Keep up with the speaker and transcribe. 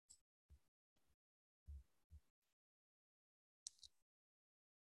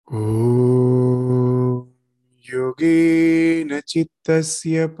ॐ योगेन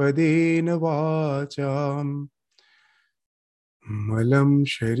चित्तस्य पदेन वाचाम् मलं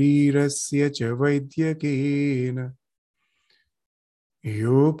शरीरस्य च वैद्यकेन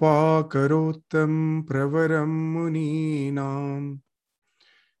योपाकरोत्तं प्रवरं मुनीनां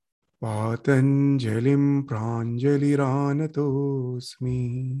पातञ्जलिं प्राञ्जलिरानतोऽस्मि.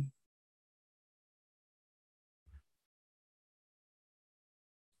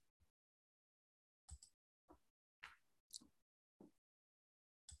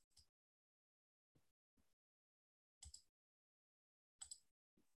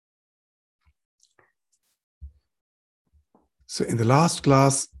 So in the last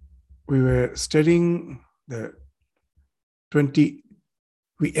class, we were studying the 20,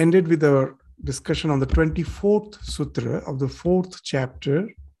 we ended with our discussion on the 24th sutra of the 4th chapter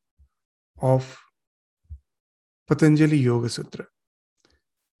of Patanjali Yoga Sutra.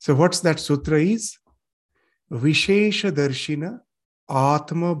 So what's that sutra is? Vishesha Darshina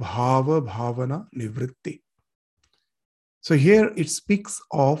Atma Bhava Bhavana Nivritti. So here it speaks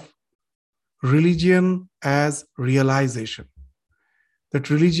of religion as realization. That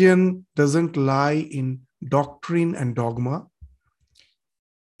religion doesn't lie in doctrine and dogma.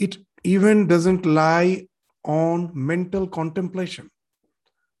 It even doesn't lie on mental contemplation.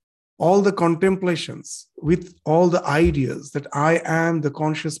 All the contemplations with all the ideas that I am the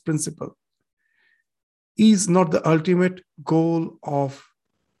conscious principle is not the ultimate goal of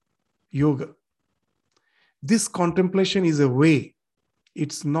yoga. This contemplation is a way.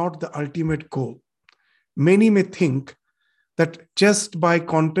 It's not the ultimate goal. Many may think that just by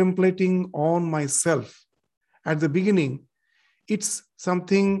contemplating on myself at the beginning, it's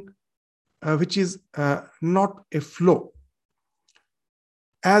something which is not a flow.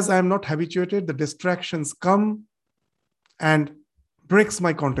 As I'm not habituated, the distractions come and breaks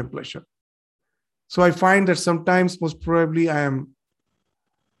my contemplation. So I find that sometimes, most probably, I am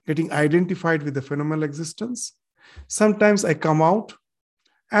getting identified with the phenomenal existence. Sometimes I come out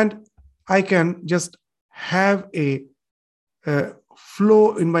and I can just have a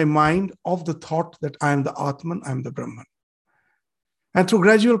flow in my mind of the thought that I am the Atman, I am the Brahman. And through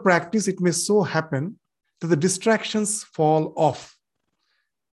gradual practice, it may so happen that the distractions fall off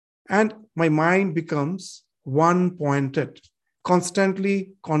and my mind becomes one-pointed,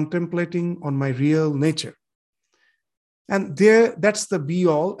 constantly contemplating on my real nature. And that's the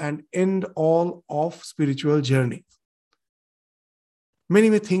be-all and end-all of spiritual journey. Many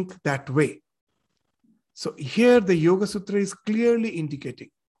may think that way. So here the Yoga Sutra is clearly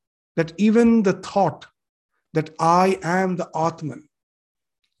indicating that even the thought that I am the Atman,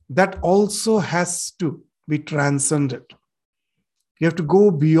 that also has to be transcended. You have to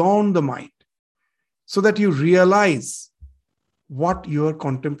go beyond the mind so that you realize what you are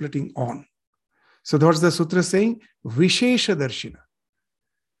contemplating on. So that's the sutra saying, Vishesha Darshina.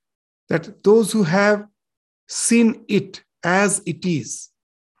 That those who have seen it as it is,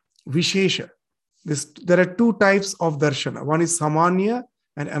 Vishesha. There are two types of darshana. One is Samanya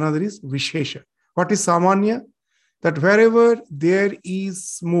and another is Vishesha. What is Samanya? That wherever there is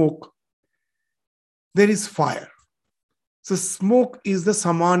smoke, there is fire. So smoke is the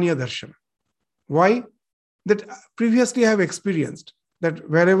Samanya darshana. Why? That previously I have experienced that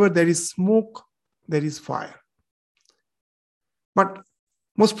wherever there is smoke, there is fire. But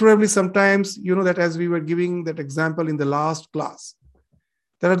most probably sometimes, that as we were giving that example in the last class,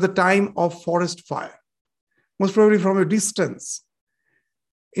 that at the time of forest fire, most probably from a distance,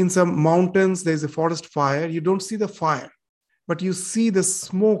 in some mountains, there's a forest fire. You don't see the fire, but you see the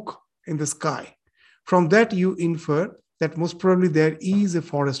smoke in the sky. From that, you infer that most probably there is a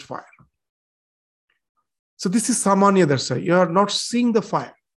forest fire. So this is Samanya Darsana. You are not seeing the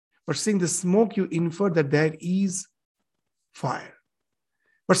fire, but seeing the smoke, you infer that there is fire.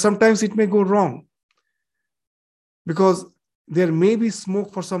 But sometimes it may go wrong because there may be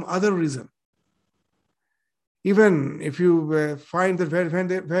smoke for some other reason. Even if you find that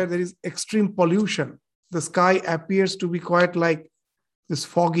where there is extreme pollution, the sky appears to be quite like this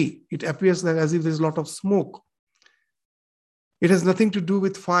foggy. It appears like as if there's a lot of smoke. It has nothing to do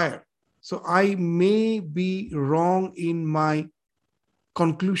with fire. So I may be wrong in my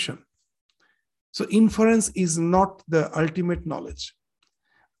conclusion. So inference is not the ultimate knowledge.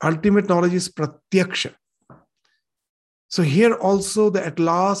 Ultimate knowledge is pratyaksha. So here also, at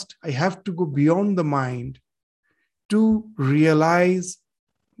last, I have to go beyond the mind to realize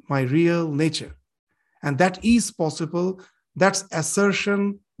my real nature. And that is possible. That's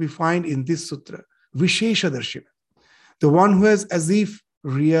assertion we find in this sutra. Vishesha Darshina. The one who has as if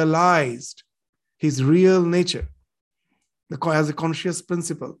realized his real nature. as a conscious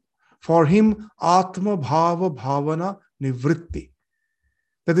principle. For him, Atma Bhava Bhavana Nivritti.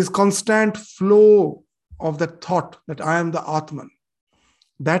 That is constant flow of the thought that I am the Atman,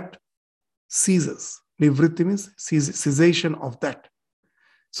 that ceases. Nivritti means cessation of that.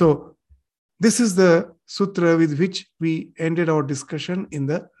 So this is the sutra with which we ended our discussion in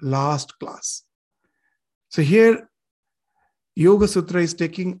the last class. So here, Yoga Sutra is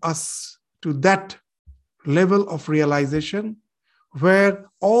taking us to that level of realization where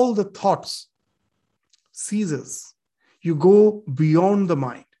all the thoughts ceases. You go beyond the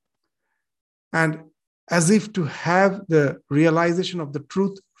mind. And as if to have the realization of the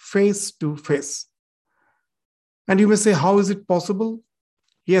truth face to face. And you may say, how is it possible?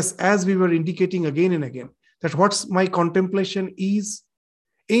 Yes, as we were indicating again and again, that what's my contemplation is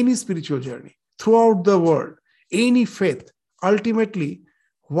any spiritual journey throughout the world, any faith, ultimately,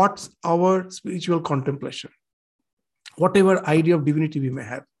 what's our spiritual contemplation? Whatever idea of divinity we may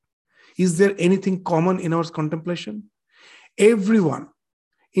have, is there anything common in our contemplation? Everyone,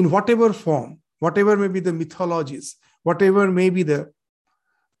 in whatever form, whatever may be the mythologies, whatever may be the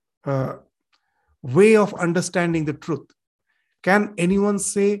way of understanding the truth, can anyone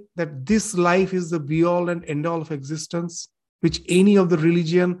say that this life is the be-all and end-all of existence, which any of the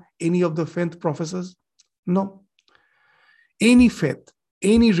religion, any of the faith professes? No. Any faith,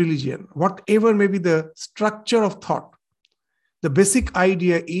 any religion, whatever may be the structure of thought, the basic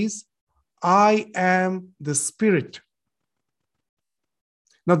idea is, I am the spirit.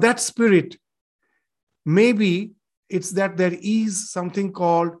 Now that spirit, maybe it's that there is something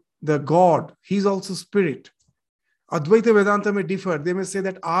called the God. He's also spirit. Advaita Vedanta may differ. They may say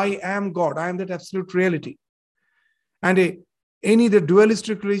that I am God. I am that absolute reality. And the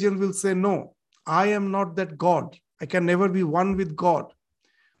dualistic religion will say, no, I am not that God. I can never be one with God.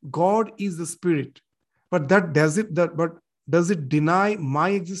 God is the spirit. But does it deny my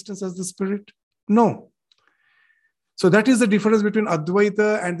existence as the spirit? No. So that is the difference between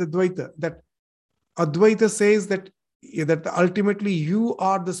Advaita and the Dvaita. That Advaita says that ultimately you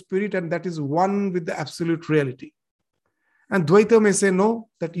are the spirit and that is one with the absolute reality. And Dvaita may say, no,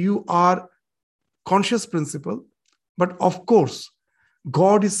 that you are conscious principle, but of course,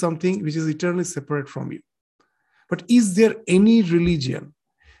 God is something which is eternally separate from you. But is there any religion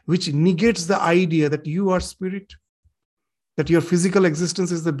which negates the idea that you are spirit? That your physical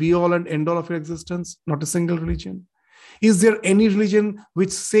existence is the be-all and end-all of your existence? Not a single religion. Is there any religion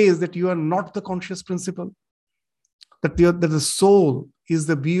which says that you are not the conscious principle? That the soul is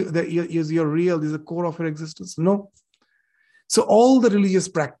is your real, is the core of your existence? No. So all the religious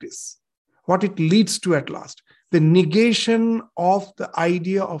practice, what it leads to at last, the negation of the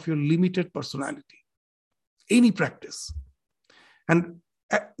idea of your limited personality. Any practice. And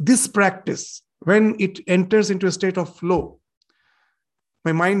this practice, when it enters into a state of flow,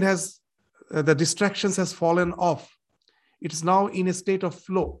 my mind has, the distractions has fallen off. It's now in a state of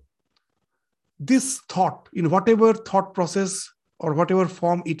flow. This thought, in whatever thought process or whatever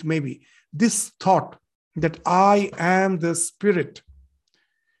form it may be, this thought that I am the spirit,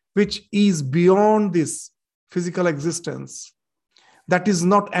 which is beyond this physical existence, that is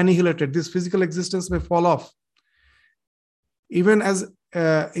not annihilated. This physical existence may fall off. Even as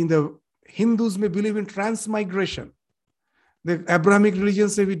in the Hindus may believe in transmigration. The Abrahamic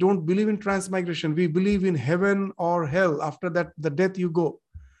religions say we don't believe in transmigration. We believe in heaven or hell. After that, the death you go.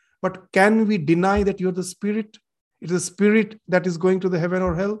 But can we deny that you're the spirit? It is the spirit that is going to the heaven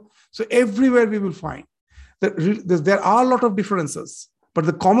or hell. So everywhere we will find that there are a lot of differences. But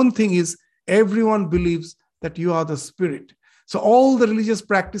the common thing is everyone believes that you are the spirit. So all the religious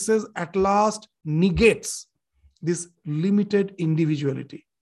practices at last negates this limited individuality.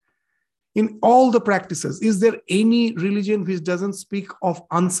 In all the practices, is there any religion which doesn't speak of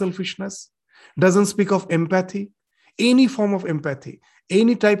unselfishness, doesn't speak of empathy, any form of empathy,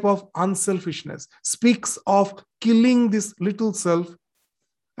 any type of unselfishness, speaks of killing this little self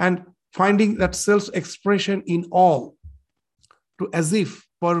and finding that self-expression in all, to as if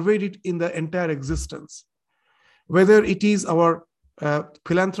pervade it in the entire existence? Whether it is our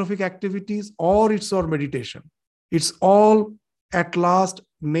philanthropic activities or it's our meditation, it's all at last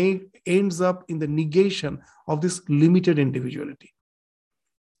ends up in the negation of this limited individuality.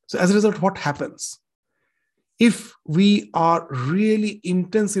 So as a result, what happens? If we are really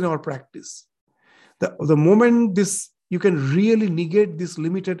intense in our practice, the moment you can really negate this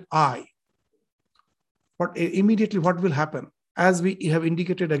limited I, immediately what will happen? As we have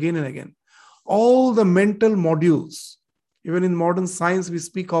indicated again and again, all the mental modules, even in modern science, we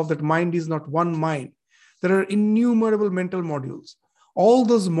speak of that mind is not one mind. There are innumerable mental modules. all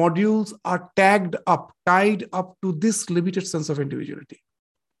those modules are tied up to this limited sense of individuality.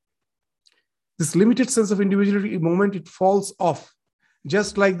 This limited sense of individuality, the moment it falls off,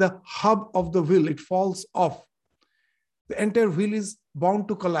 just like the hub of the wheel, it falls off, the entire wheel is bound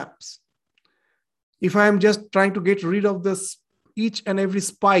to collapse. If I am just trying to get rid of this, each and every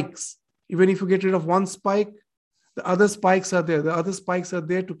spikes, even if you get rid of one spike, the other spikes are there. The other spikes are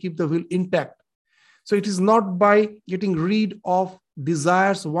there to keep the wheel intact. So it is not by getting rid of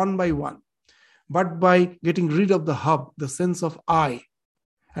desires one by one, but by getting rid of the hub, the sense of I.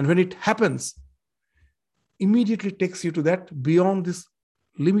 And when it happens, immediately takes you to that beyond this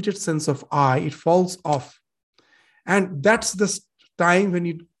limited sense of I, it falls off. And that's the time when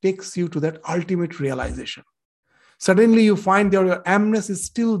it takes you to that ultimate realization. Suddenly you find that your amness is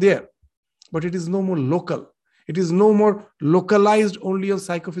still there, but it is no more local. It is no more localized only on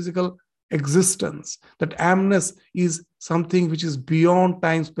psychophysical existence. That amness is something which is beyond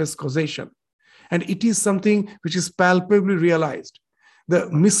time-space causation. And it is something which is palpably realized. The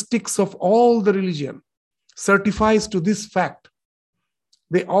mystics of all the religion certifies to this fact.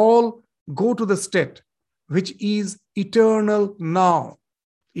 They all go to the state which is eternal now,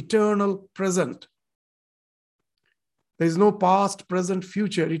 eternal present. There is no past, present,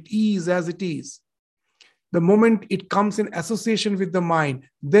 future. It is as it is. The moment it comes in association with the mind,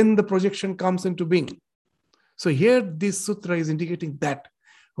 then the projection comes into being. So here this sutra is indicating that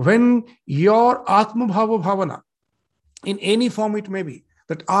when your Atma Bhava Bhavana, in any form it may be,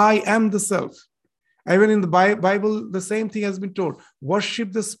 that I am the self. Even in the Bible, the same thing has been told.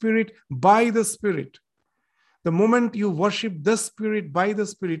 Worship the Spirit by the Spirit. The moment you worship the Spirit by the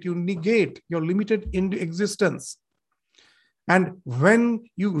Spirit, you negate your limited existence. And when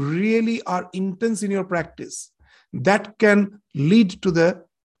you really are intense in your practice, that can lead to the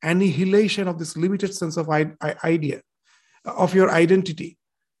annihilation of this limited sense of idea, of your identity.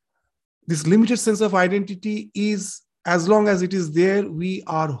 This limited sense of identity is, as long as it is there, we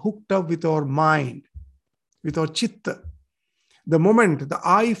are hooked up with our mind, with our chitta. The moment the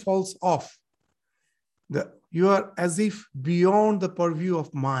I falls off, you are as if beyond the purview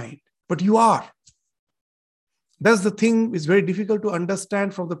of mind, but you are. That's the thing is very difficult to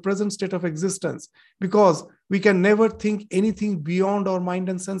understand from the present state of existence, because we can never think anything beyond our mind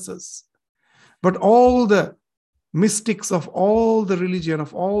and senses. But all the mystics of all the religion,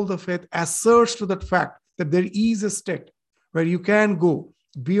 of all the faith, asserts to that fact that there is a state where you can go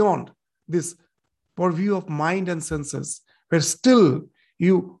beyond this purview of mind and senses, where still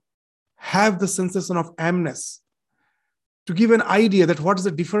you have the sensation of amness. To give an idea that what is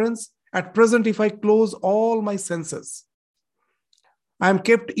the difference, at present, if I close all my senses, I am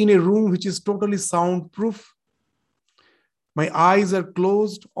kept in a room which is totally soundproof. My eyes are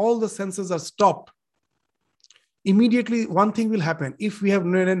closed, all the senses are stopped. Immediately, one thing will happen. If we have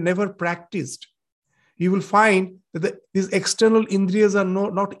never practiced, you will find that these external indriyas are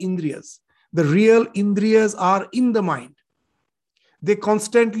not indriyas. The real indriyas are in the mind. They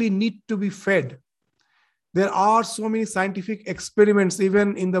constantly need to be fed. There are so many scientific experiments,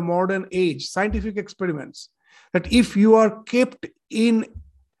 even in the modern age, scientific experiments, that if you are kept in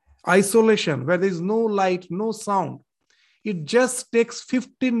isolation, where there is no light, no sound, it just takes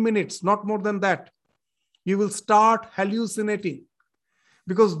 15 minutes, not more than that. You will start hallucinating,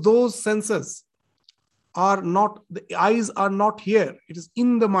 because those senses are not, the eyes are not here. It is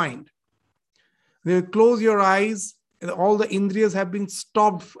in the mind. When you close your eyes, all the indriyas have been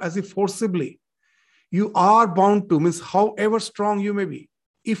stopped as if forcibly. You are bound to, means however strong you may be,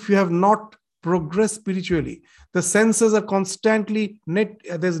 if you have not progressed spiritually, the senses are constantly,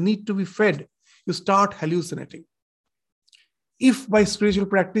 there's need to be fed, you start hallucinating. If by spiritual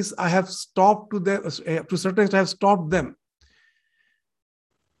practice I have stopped to them, to certain extent I have stopped them,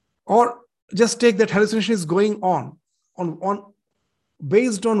 or just take that hallucination is going on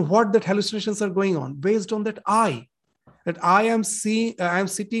based on what that hallucinations are going on, based on that I am seeing, I am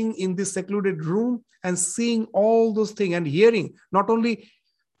sitting in this secluded room and seeing all those things and hearing. Not only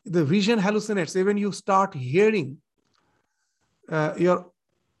the vision hallucinates, even you start hearing the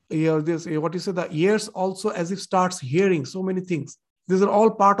ears also as if starts hearing so many things. These are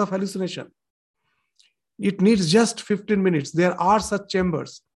all part of hallucination. It needs just 15 minutes. There are such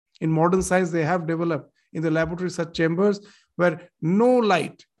chambers. In modern science, they have developed in the laboratory such chambers where no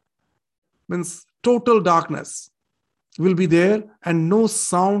light, means total darkness, will be there and no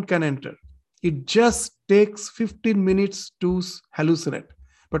sound can enter. It just takes 15 minutes to hallucinate.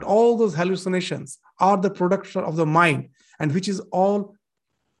 But all those hallucinations are the production of the mind, and which is all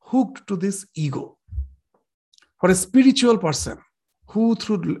hooked to this ego. For a spiritual person who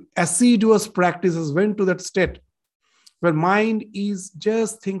through assiduous practices went to that state, where mind is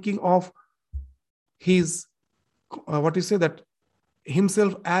just thinking of his, that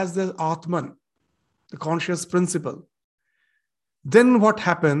himself as the Atman, the conscious principle. Then what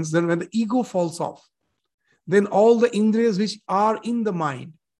happens? Then when the ego falls off, then all the indriyas which are in the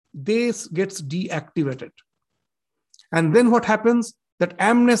mind, they gets deactivated. And then what happens? That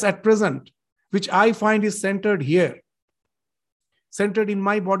amness at present, which I find is centered here, centered in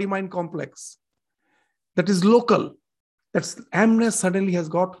my body-mind complex, that is local. That's amness suddenly has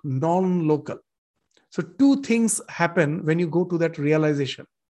got non-local. So two things happen when you go to that realization.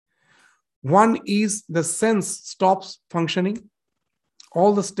 One is the sense stops functioning.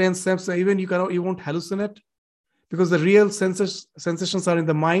 All the senses, even you won't hallucinate, because the real sensations are in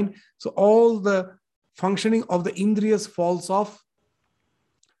the mind. So all the functioning of the indriyas falls off,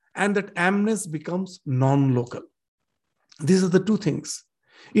 and that amness becomes non-local. These are the two things.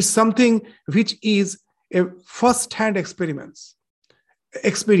 It's something which is a first-hand experience.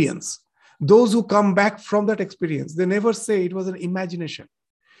 Those who come back from that experience, they never say it was an imagination.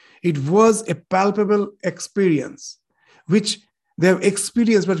 It was a palpable experience, which they have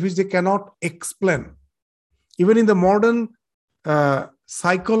experienced, but which they cannot explain. Even in the modern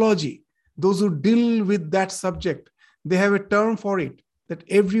psychology, those who deal with that subject, they have a term for it, that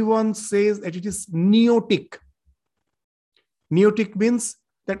everyone says that it is neotic. Neotic means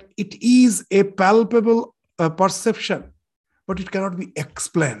that it is a palpable perception, but it cannot be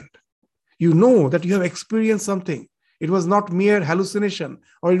explained. You know that you have experienced something. It was not mere hallucination,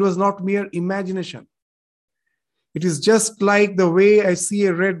 or it was not mere imagination. It is just like the way I see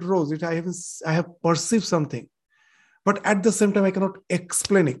a red rose. I have perceived something, but at the same time, I cannot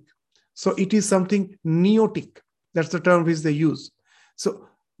explain it. So it is something neotic. That's the term which they use. So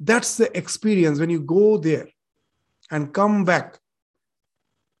that's the experience when you go there and come back.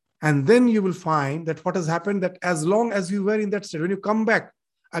 And then you will find that what has happened, that as long as you were in that state, when you come back,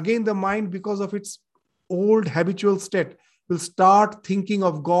 again the mind, because of its old habitual state, will start thinking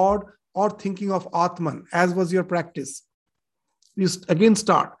of God or thinking of Atman, as was your practice. You again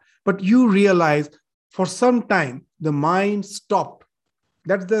start, but you realize for some time the mind stopped.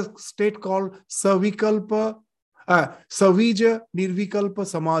 That's the state called Savija Nirvikalpa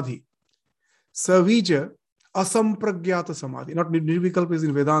Samadhi. Savija Asampragyata Samadhi. Not Nirvikalpa is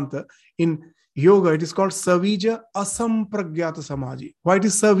in Vedanta. In yoga, it is called Savija Asampragyata Samadhi. Why it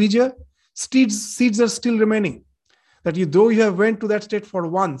is Savija? Seeds are still remaining. That though you have went to that state for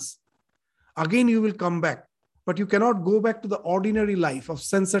once, again you will come back. But you cannot go back to the ordinary life of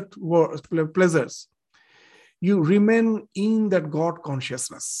sensate pleasures. You remain in that God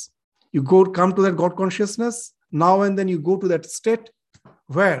consciousness. You come to that God consciousness. Now and then you go to that state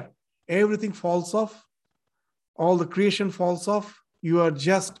where everything falls off. All the creation falls off. You are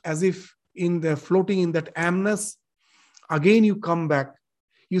just as if floating in that amness. Again you come back.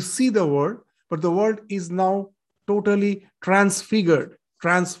 You see the world, but the world is now totally transfigured,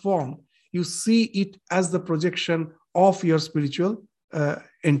 transformed. You see it as the projection of your spiritual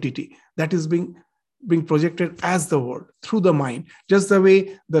entity that is being projected as the world through the mind. Just the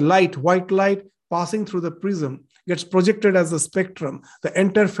way the light, white light passing through the prism gets projected as the spectrum, the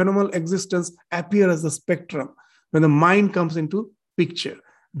entire phenomenal existence appears as the spectrum when the mind comes into picture.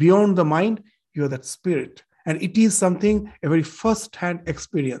 Beyond the mind, you are that spirit. And it is something, a very first-hand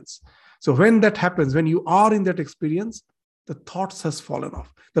experience. So when that happens, when you are in that experience, the thoughts has fallen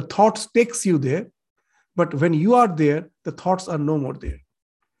off. The thoughts takes you there, but when you are there, the thoughts are no more there.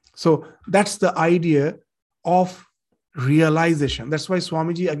 So that's the idea of realization. That's why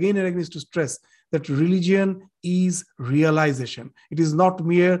Swamiji again and again is to stress that religion is realization. It is not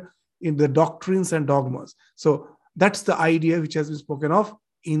mere in the doctrines and dogmas. So that's the idea which has been spoken of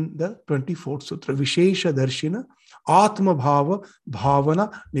in the 24th Sutra, Vishesha Darshina, Atma Bhava,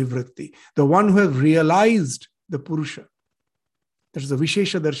 Bhavana Nivritti. The one who has realized the Purusha. That is the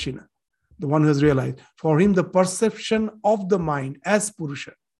Vishesha Darshina, the one who has realized. For him, the perception of the mind as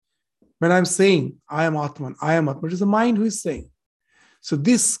Purusha. When I'm saying, I am Atman, it is the mind who is saying. So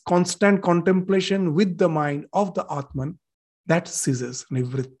this constant contemplation with the mind of the Atman, that ceases,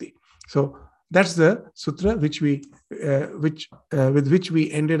 Nivritti. So that's the sutra with which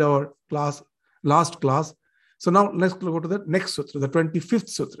we ended our last class. So now let's go to the next sutra, the 25th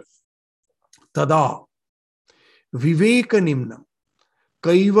sutra. Tada Viveka Nimnam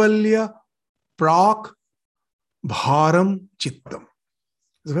Kaivalya Prak Bharam Chittam.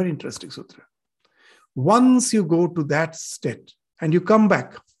 It's a very interesting sutra. Once you go to that state and you come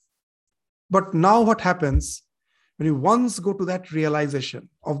back, but now what happens when you once go to that realization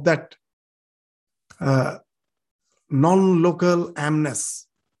of that non-local amness,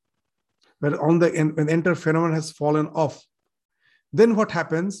 where when the entire phenomenon has fallen off. Then what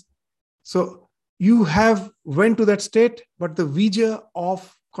happens? So you have went to that state, but the vija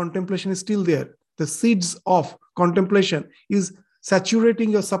of contemplation is still there. The seeds of contemplation is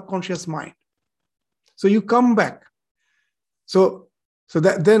saturating your subconscious mind. So you come back. So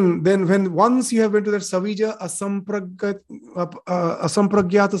that then when once you have went to that savija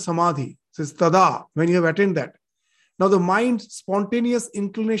asampragyata samadhi, says tada, when you have attained that, now the mind's spontaneous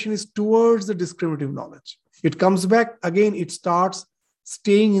inclination is towards the discriminative knowledge. It comes back again, it starts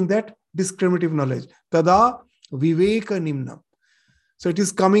staying in that discriminative knowledge. Tada viveka nimnam. So it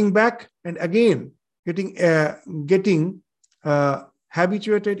is coming back and again getting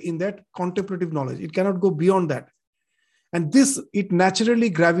habituated in that contemplative knowledge. It cannot go beyond that. And this, it naturally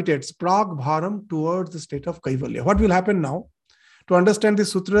gravitates prag bharam towards the state of kaivalya. What will happen now? To understand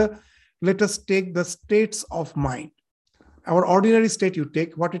this sutra, let us take the states of mind. Our ordinary state you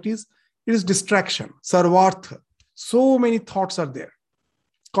take, what it is distraction, sarvartha. So many thoughts are there.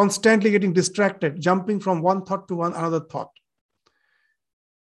 Constantly getting distracted, jumping from one thought to another thought.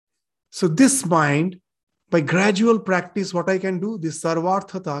 So this mind, by gradual practice, what I can do, this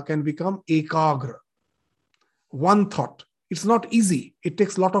sarvarthata can become ekagra. One thought. It's not easy. It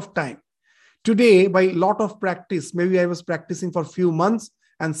takes a lot of time. Today, by a lot of practice, maybe I was practicing for a few months,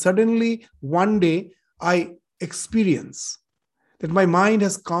 and suddenly one day I experience that my mind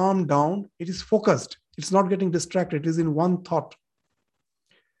has calmed down. It is focused. It's not getting distracted. It is in one thought.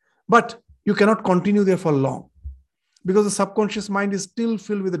 But you cannot continue there for long because the subconscious mind is still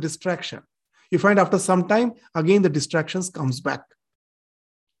filled with a distraction. You find after some time, again, the distractions comes back.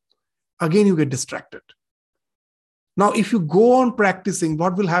 Again, you get distracted. Now, if you go on practicing,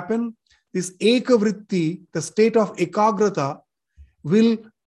 what will happen? This ekavritti, the state of ekagrata, will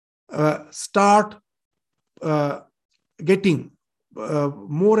start getting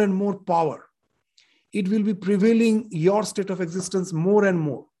more and more power. It will be prevailing your state of existence more and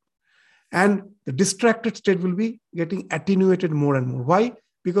more. And the distracted state will be getting attenuated more and more. Why?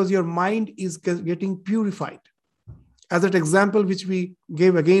 Because your mind is getting purified. As that example which we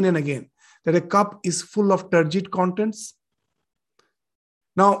gave again and again, that a cup is full of turgid contents.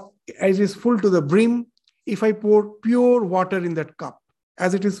 Now, as it is full to the brim, if I pour pure water in that cup,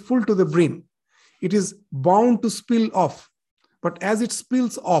 as it is full to the brim, it is bound to spill off. But as it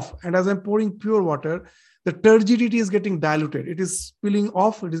spills off, and as I'm pouring pure water, the turgidity is getting diluted. It is spilling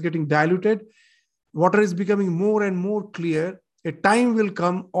off, it is getting diluted. Water is becoming more and more clear. A time will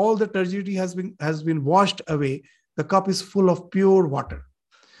come, all the turgidity has been washed away. The cup is full of pure water.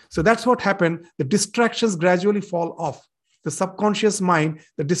 So that's what happened. The distractions gradually fall off. The subconscious mind,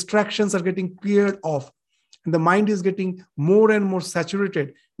 the distractions are getting cleared off. And the mind is getting more and more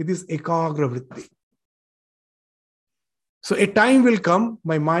saturated with this ekagra vritti. So a time will come,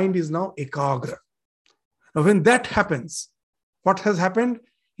 my mind is now ekagra. Now when that happens, what has happened?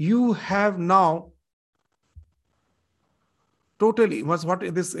 You have now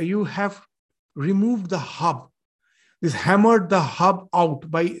you have removed the hub. This hammered the hub out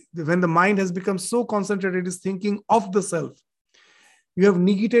when the mind has become so concentrated, it is thinking of the self. You have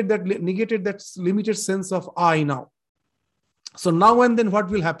negated that limited sense of I now. So now and then what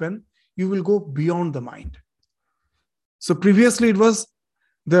will happen? You will go beyond the mind. So previously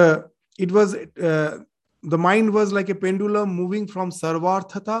the mind was like a pendulum moving from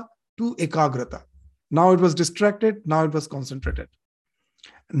sarvarthata to ekagrata. Now it was distracted. Now it was concentrated.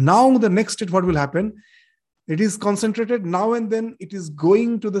 Now the next state, what will happen? It is concentrated. Now and then it is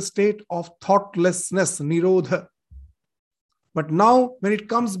going to the state of thoughtlessness, nirodha. But now when it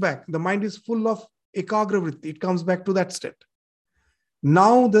comes back, the mind is full of ekagra vritti. It comes back to that state.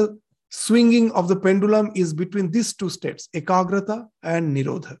 Now the swinging of the pendulum is between these two states, ekagrata and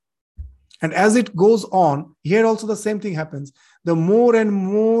nirodha. And as it goes on, here also the same thing happens. The more and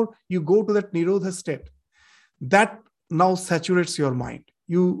more you go to that nirodha state, that now saturates your mind.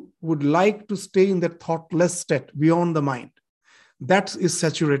 You would like to stay in that thoughtless state beyond the mind. That is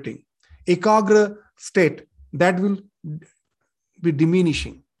saturating. Ekagra state, that will be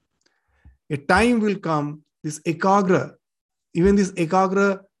diminishing. A time will come, this ekagra, even this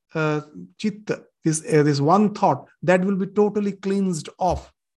ekagra chitta, this one thought, that will be totally cleansed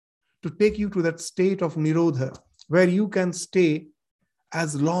off to take you to that state of nirodha, where you can stay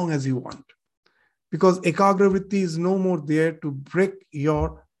as long as you want. Because ekagra vritti is no more there to break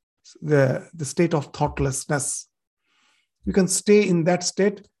the state of thoughtlessness. You can stay in that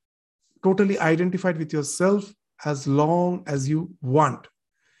state, totally identified with yourself as long as you want.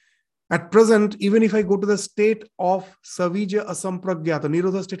 At present, even if I go to the state of savija asampragyata,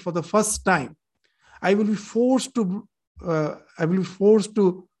 nirodha state for the first time, I will be forced to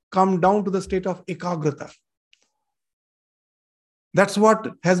come down to the state of ekagrata. That's what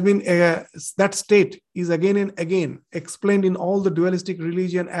has been, that state is again and again explained in all the dualistic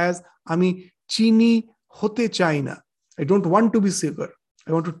religion as Ami chini hote China. I don't want to be sugar.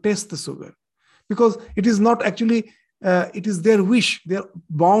 I want to taste the sugar. Because it is not actually, it is their wish. They're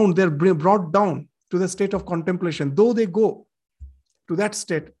bound, they're brought down to the state of contemplation. Though they go to that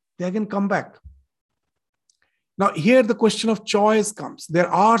state, they again come back. Now here the question of choice comes. There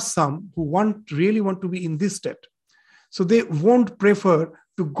are some who really want to be in this state. So they won't prefer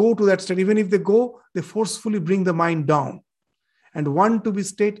to go to that state. Even if they go, they forcefully bring the mind down and want to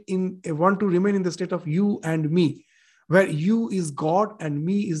remain in the state of you and me, where you is God and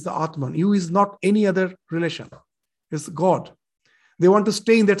me is the Atman. You is not any other relation. It's God. They want to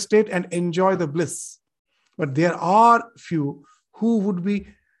stay in that state and enjoy the bliss. But there are few who would be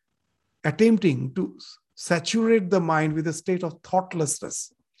attempting to saturate the mind with a state of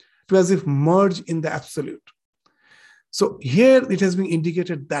thoughtlessness, to as if merge in the absolute. So here it has been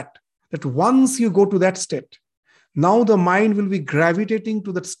indicated that once you go to that state, now the mind will be gravitating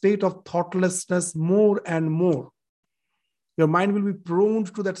to that state of thoughtlessness more and more. Your mind will be prone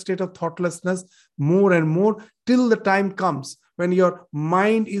to that state of thoughtlessness more and more till the time comes when your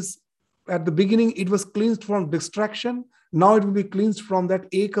mind is, at the beginning, it was cleansed from distraction. Now it will be cleansed from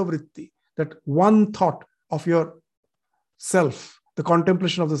that ekavritti, that one thought of your self, the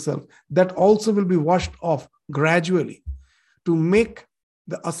contemplation of the self. That also will be washed off gradually to make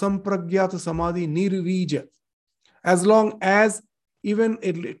the asampragyata samadhi nirvija. As long as even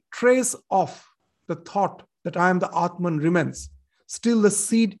a trace of the thought that I am the Atman remains, still the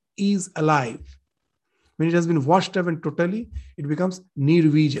seed is alive. When it has been washed away totally, it becomes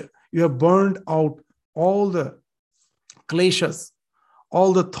nirvija. You have burned out all the kleshas,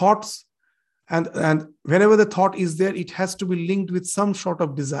 all the thoughts, and whenever the thought is there, it has to be linked with some sort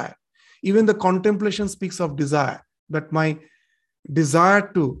of desire. Even the contemplation speaks of desire, that my desire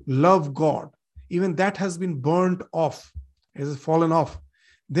to love God, even that has been burned off, has fallen off.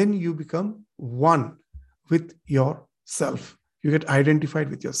 Then you become one with yourself. You get identified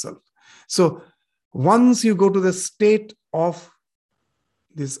with yourself. So once you go to the state of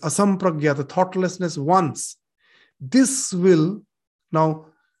this asampragya, the thoughtlessness once, this will now,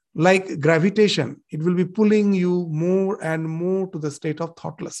 like gravitation, it will be pulling you more and more to the state of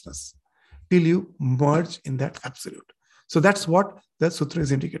thoughtlessness till you merge in that absolute. So that's what the sutra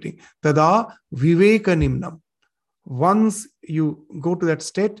is indicating. Tada viveka nimnam. Once you go to that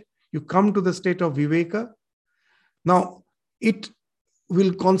state, you come to the state of viveka. Now, it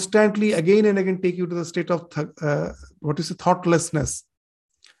will constantly again and again take you to the state of thoughtlessness,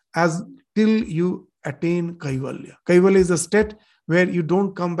 as till you attain kaivalya. Kaivalya is a state where you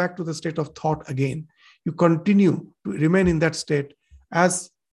don't come back to the state of thought again. You continue to remain in that state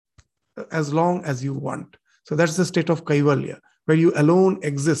as long as you want. So that's the state of kaivalya, where you alone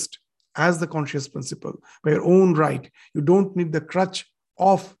exist as the conscious principle by your own right. You don't need the crutch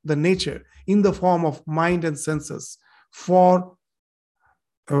of the nature in the form of mind and senses for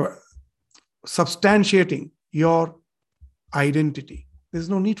substantiating your identity. There's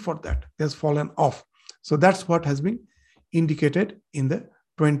no need for that. It has fallen off. So that's what has been indicated in the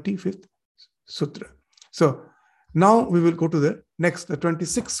 25th sutra. So now we will go to the next, the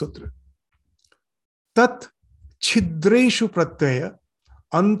 26th sutra. Tat chidreshu pratyaya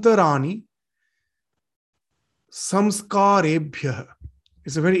antarani samskarebhyah.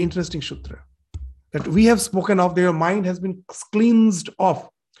 It's a very interesting sutra that we have spoken of. Their mind has been cleansed off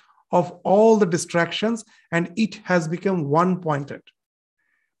of all the distractions and it has become one-pointed.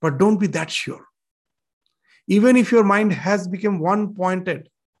 But don't be that sure. Even if your mind has become one-pointed,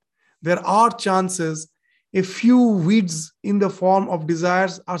 there are chances a few weeds in the form of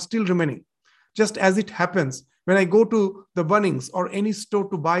desires are still remaining. Just as it happens when I go to the Bunnings or any store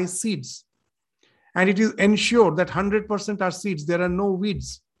to buy seeds, and it is ensured that 100% are seeds, there are no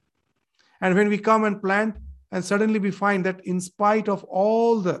weeds. And when we come and plant, and suddenly we find that in spite of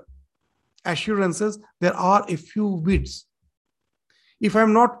all the assurances, there are a few weeds. If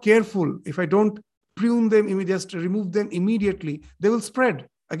I'm not careful, if I don't prune them, just remove them immediately, they will spread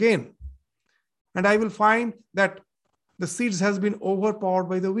again. And I will find that the seeds has been overpowered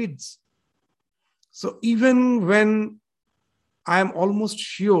by the weeds. So even when I am almost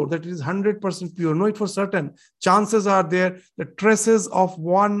sure that it is 100% pure, know it for certain, chances are there, the traces of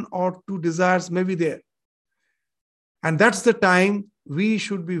one or two desires may be there. And that's the time we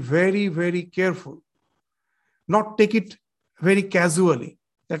should be very, very careful. Not take it very casually,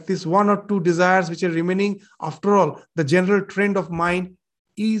 that this one or two desires which are remaining, after all, the general trend of mind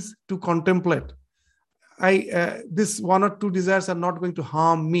is to contemplate. this one or two desires are not going to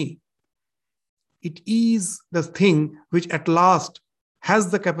harm me. It is the thing which at last has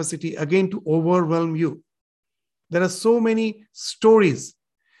the capacity again to overwhelm you. There are so many stories.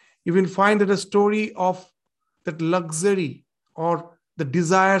 You will find that a story of that luxury or the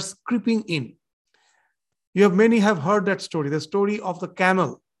desires creeping in. Many have heard that story, the story of the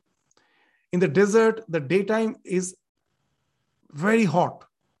camel. In the desert, the daytime is very hot,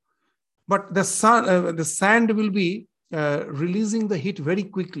 but the sand will be releasing the heat very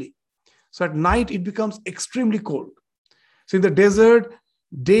quickly. So at night, it becomes extremely cold. So in the desert,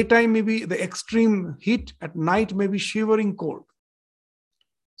 daytime may be the extreme heat, at night may be shivering cold.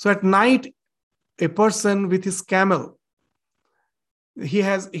 So at night, a person with his camel,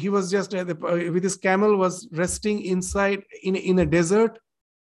 with his camel was resting inside in a desert.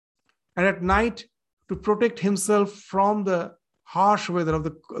 And at night, to protect himself from the harsh weather of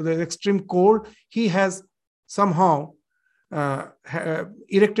the extreme cold, he has somehow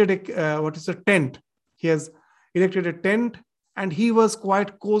erected a tent. He has erected a tent, and he was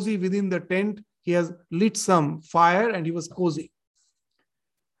quite cozy within the tent. He has lit some fire and he was cozy.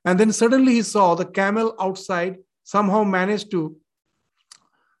 And then suddenly he saw the camel outside somehow managed to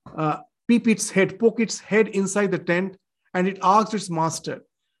poke its head inside the tent, and it asked its master,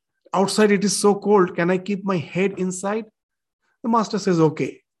 outside it is so cold, can I keep my head inside? The master says,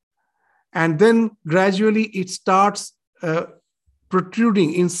 okay. And then gradually it starts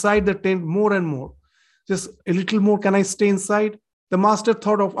protruding inside the tent more and more. Just a little more, can I stay inside? The master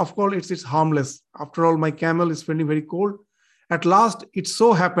thought of course, it's harmless. After all, my camel is feeling very cold. At last, it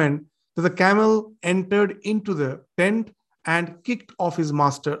so happened that the camel entered into the tent and kicked off his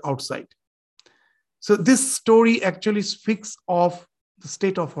master outside. So this story actually speaks of the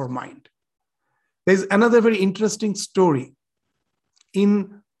state of our mind. There's another very interesting story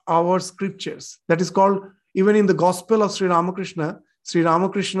in our scriptures that is called, even in the Gospel of Sri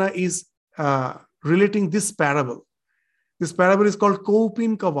Ramakrishna is relating this parable. This parable is called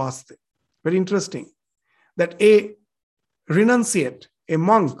Kaupin Ka Vaste. Very interesting. That a renunciate, a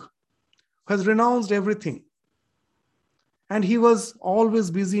monk, has renounced everything. And he was always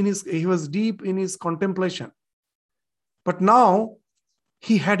busy he was deep in his contemplation. But now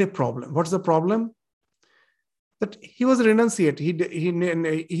he had a problem. What's the problem? That he was a renunciate. He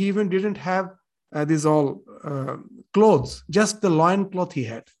even didn't have these all clothes, just the loincloth he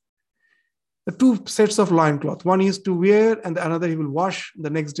had. The two sets of loincloth. One he is to wear and the another he will wash the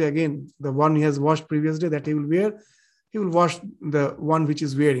next day again. The one he has washed previous day that he will wear, he will wash the one which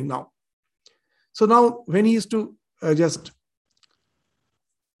is wearing now. So now when he used to just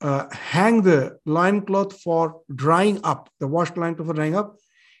hang the loincloth for drying up, the washed loincloth for drying up,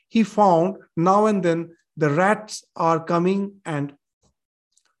 he found now and then the rats are coming and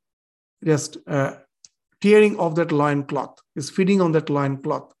just tearing off that loincloth, is feeding on that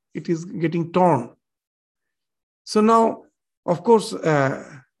loincloth. It is getting torn. So now, of course,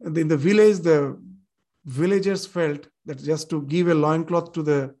 in the village, the villagers felt that just to give a loincloth to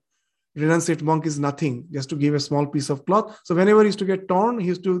the renunciate monk is nothing, just to give a small piece of cloth. So whenever he used to get torn, he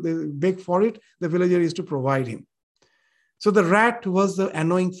used to beg for it. The villager used to provide him. So the rat was the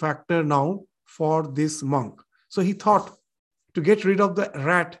annoying factor now for this monk. So he thought, to get rid of the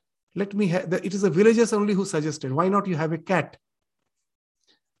rat, it is the villagers only who suggested, why not you have a cat?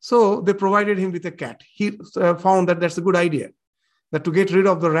 So they provided him with a cat. He found that that's a good idea, that to get rid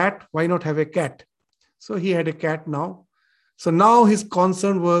of the rat, why not have a cat? So he had a cat now. So now his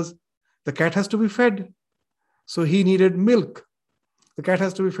concern was the cat has to be fed. So he needed milk. The cat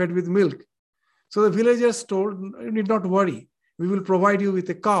has to be fed with milk. So the villagers told, you need not worry. We will provide you with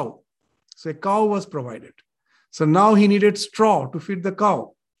a cow. So a cow was provided. So now he needed straw to feed the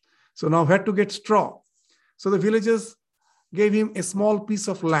cow. So now he had to get straw. So the villagers gave him a small piece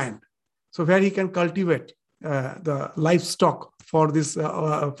of land, so where he can cultivate the livestock for this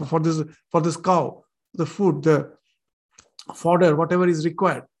cow, the food, the fodder, whatever is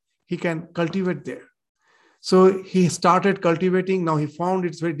required, he can cultivate there. So he started cultivating. Now he found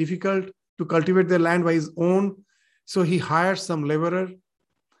it's very difficult to cultivate the land by his own. So he hired some laborer.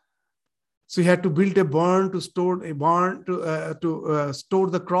 So he had to build a barn to store store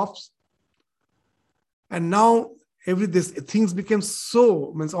the crops. And now all the things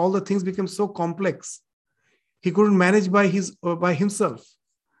became so complex. He couldn't manage by himself.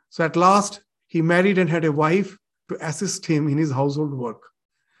 So at last he married and had a wife to assist him in his household work.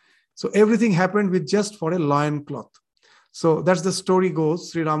 So everything happened with just for a loincloth. So that's the story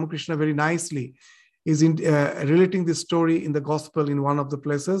goes. Sri Ramakrishna very nicely is relating this story in the gospel in one of the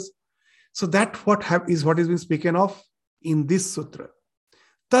places. So that is what is being spoken of in this sutra.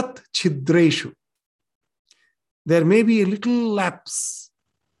 Tat chidreshu. there may be a little lapse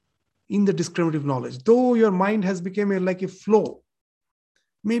in the discriminative knowledge. Though your mind has become like a flow,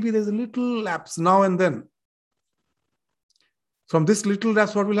 maybe there's a little lapse now and then. From this little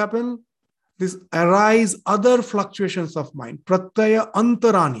lapse, what will happen? This arise other fluctuations of mind. Pratyaya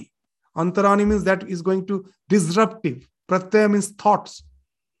antarani. Antarani means that is going to disruptive. Pratyaya means thoughts.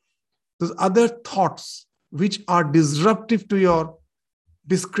 Those other thoughts which are disruptive to your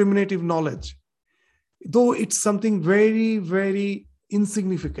discriminative knowledge. Though it's something very, very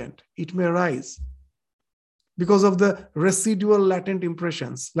insignificant, it may arise because of the residual latent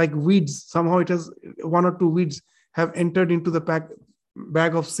impressions, like weeds. Somehow it has one or two weeds have entered into the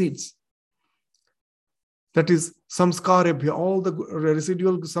bag of seeds. That is samskara, all the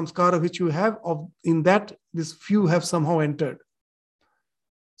residual samskara which you have, in that, this few have somehow entered.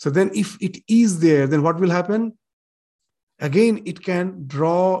 So then if it is there, then what will happen? Again, it can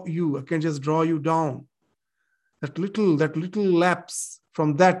draw you, it can just draw you down. That little lapse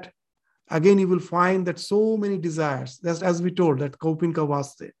from that, again you will find that so many desires, that's as we told, that Kaupinka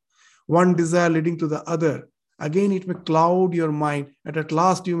Vaste, one desire leading to the other. Again, it may cloud your mind, and at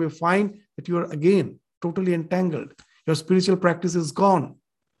last you may find that you are again totally entangled. Your spiritual practice is gone.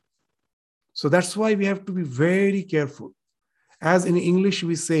 So that's why we have to be very careful. As in English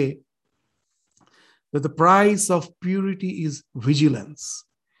we say that the price of purity is vigilance.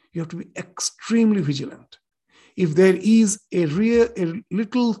 You have to be extremely vigilant. If there is a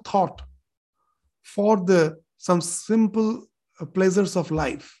little thought for some simple pleasures of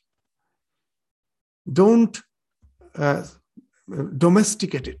life, don't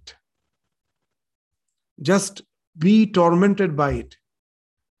domesticate it. Just be tormented by it.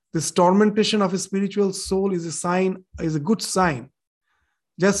 This tormentation of a spiritual soul is a good sign.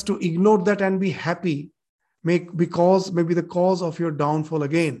 Just to ignore that and be happy may be the cause of your downfall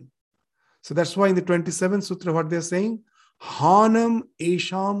again. So that's why in the 27th Sutra, what they're saying, Hanam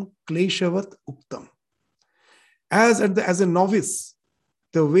Esham Kleshavat Uktam. As a novice,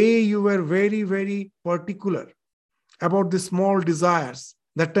 the way you were very, very particular about the small desires,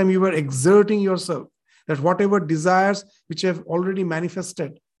 that time you were exerting yourself, that whatever desires which have already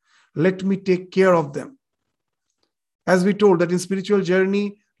manifested, let me take care of them. As we told that in spiritual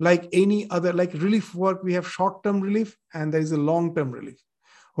journey, like any other, like relief work, we have short-term relief and there is a long-term relief.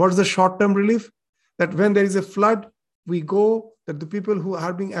 What is the short-term relief? That when there is a flood, we go, that the people who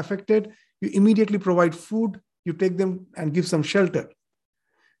are being affected, you immediately provide food, you take them and give some shelter.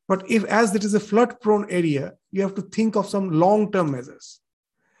 But as it is a flood-prone area, you have to think of some long-term measures.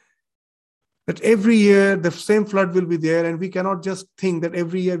 That every year the same flood will be there, and we cannot just think that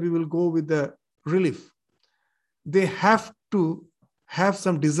every year we will go with the relief. They have to have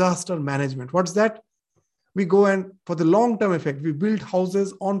some disaster management. What's that? We go and for the long-term effect, we build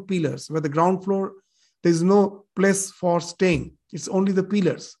houses on pillars where the ground floor, there is no place for staying. It's only the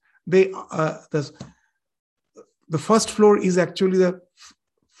pillars. The first floor is actually the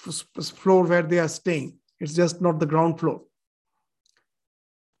floor where they are staying. It's just not the ground floor.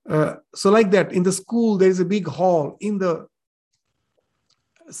 So like that, in the school, there is a big hall in the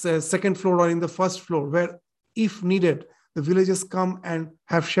second floor or in the first floor where, if needed, the villagers come and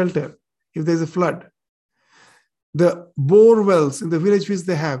have shelter if there is a flood. The bore wells in the village which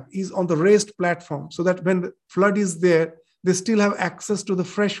they have is on the raised platform, so that when the flood is there, they still have access to the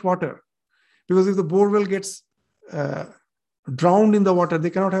fresh water. Because if the bore well gets drowned in the water, they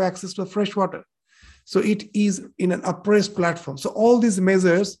cannot have access to the fresh water. So it is in an upraised platform. So all these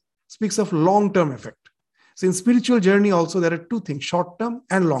measures speaks of long-term effect. So in spiritual journey also, there are two things, short-term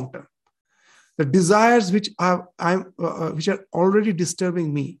and long-term. The desires which are already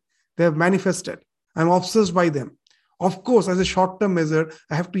disturbing me, they have manifested. I'm obsessed by them. Of course, as a short-term measure,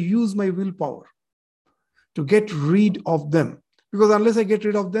 I have to use my willpower to get rid of them. Because unless I get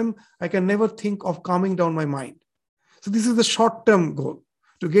rid of them, I can never think of calming down my mind. So this is the short-term goal,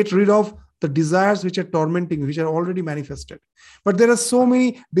 to get rid of the desires which are tormenting, which are already manifested. But there are so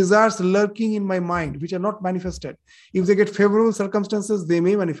many desires lurking in my mind which are not manifested. If they get favorable circumstances, they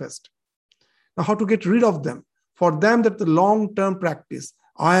may manifest. Now, how to get rid of them? For them, that the long-term practice,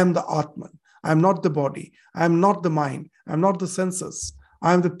 I am the Atman. I am not the body. I am not the mind. I am not the senses.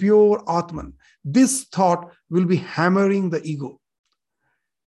 I am the pure Atman. This thought will be hammering the ego.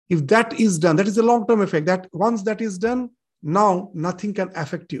 If that is done, that is a long-term effect. That once that is done, now nothing can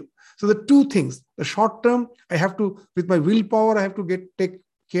affect you. So the two things, the short-term, I have to, with my willpower, I have to take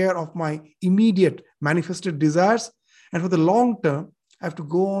care of my immediate manifested desires. And for the long-term, I have to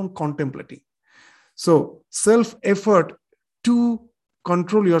go on contemplating. So self-effort to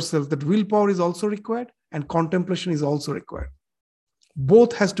control yourself, that willpower is also required and contemplation is also required.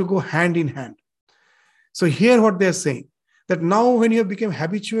 Both has to go hand in hand. So here what they're saying, that now when you have become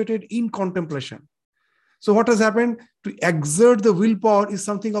habituated in contemplation, so what has happened? To exert the willpower is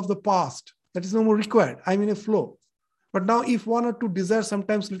something of the past. That is no more required. I'm in a flow. But now if one or two desires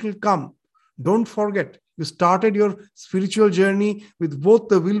sometimes little come, don't forget, you started your spiritual journey with both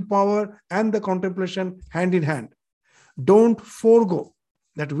the willpower and the contemplation hand in hand. Don't forego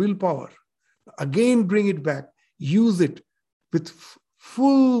that willpower. Again, bring it back. Use it with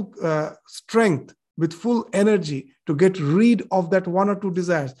full strength, with full energy to get rid of that one or two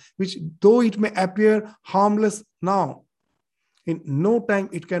desires, which though it may appear harmless now, in no time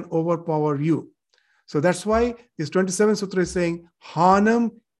it can overpower you. So that's why this 27th sutra is saying,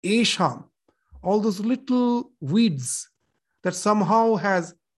 Hanam Esham, all those little weeds that somehow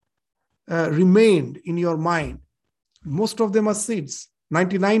has remained in your mind. Most of them are seeds.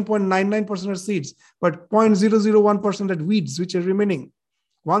 99.99% are seeds, but 0.001% are weeds which are remaining.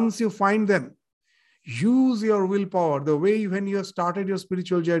 Once you find them, use your willpower, the way when you have started your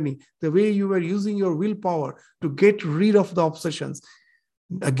spiritual journey, the way you were using your willpower to get rid of the obsessions.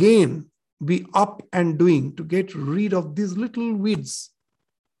 Again, be up and doing to get rid of these little weeds.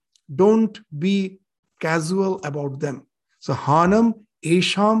 Don't be casual about them. So Hanam,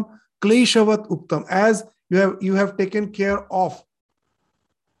 Esham, Kleshavat Uktam, as you have taken care of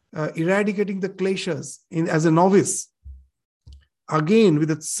eradicating the kleshas as a novice. Again, with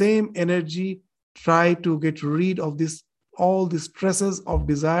the same energy, try to get rid of all the stresses of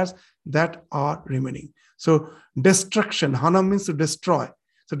desires that are remaining. So destruction, Hanam means to destroy.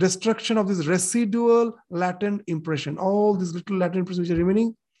 So destruction of this residual latent impression, all these little latent impressions which are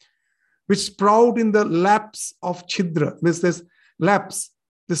remaining, which sprout in the laps of chidra, means this lapse,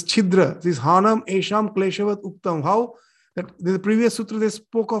 this chidra, this Hanam, Esham, Kleshavat, Uktam. How? That in the previous sutra they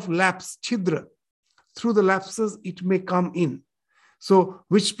spoke of lapse, chidra. Through the lapses it may come in. So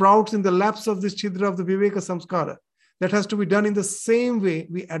which sprouts in the lapse of this chidra of the Viveka Samskara. That has to be done in the same way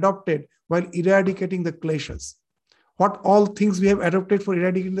we adopted while eradicating the kleshas. What all things we have adopted for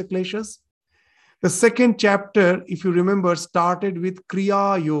eradicating the kleshas? The second chapter, if you remember, started with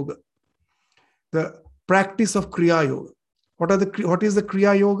Kriya Yoga, the practice of Kriya Yoga. What is the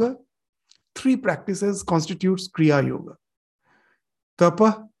Kriya Yoga? 3 practices constitutes Kriya Yoga.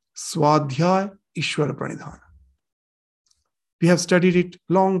 Tapa, Swadhyaya, Ishvara Pranidhana. We have studied it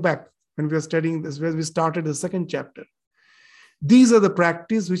long back when we were studying this, where we started the second chapter. These are the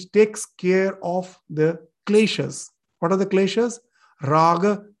practice which takes care of the kleshas. What are the kleshas?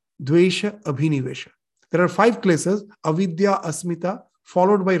 Raga, Dvesha, Abhinivesha. There are 5 kleshas, Avidya, Asmita,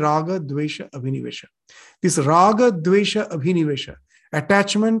 followed by Raga, Dvesha, Abhinivesha. This Raga, Dvesha, Abhinivesha,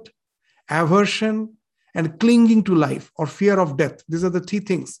 attachment, aversion, and clinging to life or fear of death. These are the 3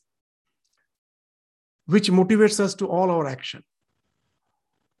 things which motivates us to all our action.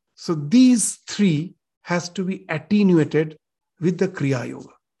 So these 3 has to be attenuated with the Kriya Yoga.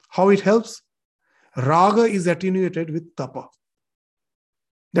 How it helps? Raga is attenuated with Tapa.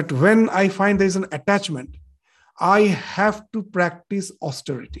 That when I find there is an attachment, I have to practice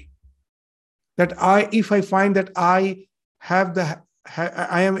austerity. That if I find that I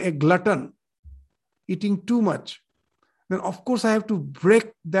am a glutton, eating too much, then of course I have to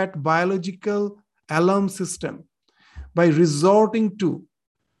break that biological alarm system by resorting to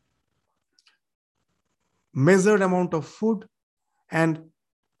measured amount of food, and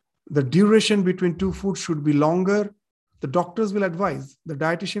the duration between 2 foods should be longer. The doctors will advise, the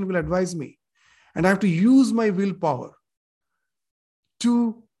dietitian will advise me, and I have to use my willpower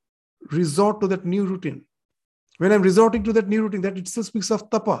to resort to that new routine. When I'm resorting to that new routine, that itself speaks of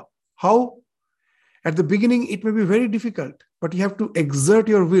tapa. How? At the beginning, it may be very difficult, but you have to exert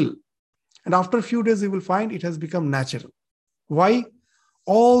your will. And after a few days, you will find it has become natural. Why?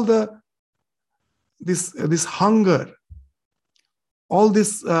 All this hunger, all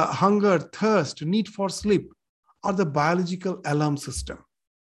this hunger, thirst, need for sleep are the biological alarm system.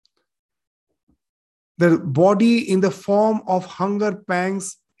 The body in the form of hunger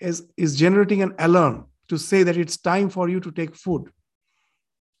pangs is generating an alarm to say that it's time for you to take food.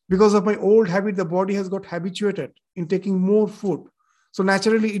 Because of my old habit, the body has got habituated in taking more food. So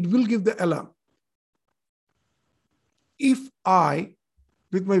naturally, it will give the alarm. If I,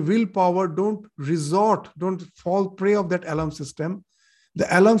 with my willpower, don't fall prey of that alarm system, the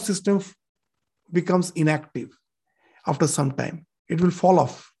alarm system becomes inactive after some time. It will fall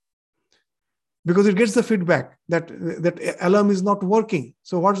off because it gets the feedback that alarm is not working.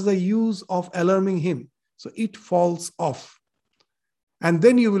 So what's the use of alarming him? So it falls off. And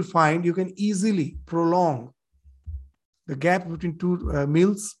then you will find you can easily prolong the gap between 2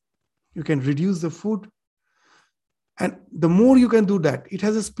 meals. You can reduce the food. And the more you can do that, it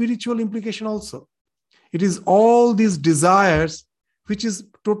has a spiritual implication also. It is all these desires which is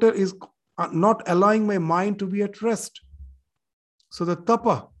not allowing my mind to be at rest. So the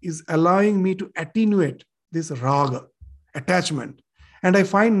tapa is allowing me to attenuate this raga, attachment. And I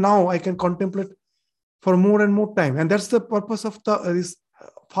find now I can contemplate for more and more time. And that's the purpose of this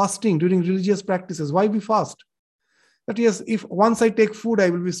fasting during religious practices. Why we fast? That yes, if once I take food, I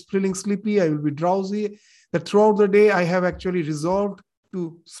will be feeling sleepy, I will be drowsy. That throughout the day, I have actually resolved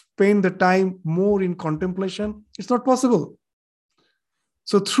to spend the time more in contemplation. It's not possible.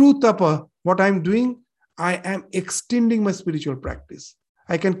 So through tapa, what I'm doing, I am extending my spiritual practice.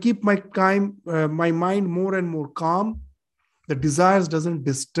 I can keep my mind more and more calm. The desires doesn't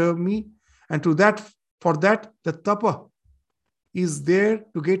disturb me. And for that, the tapa is there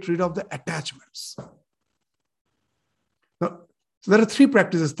to get rid of the attachments. Now, so there are three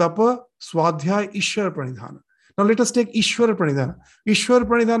practices: tapa, swadhyaya, ishvara pranidhana. Now let us take ishvara pranidhana. Ishvara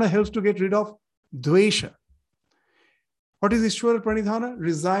pranidhana helps to get rid of dvesha. What is ishvara pranidhana?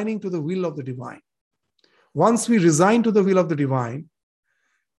 Resigning to the will of the divine. Once we resign to the will of the divine,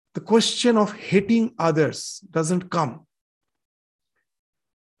 the question of hating others doesn't come.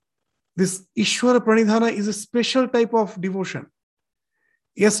 This ishvara pranidhana is a special type of devotion.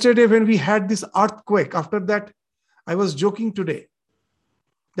 Yesterday, when we had this earthquake, after that, I was joking today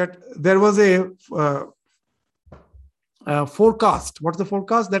that there was a forecast. What's the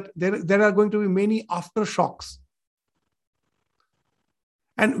forecast? That there are going to be many aftershocks.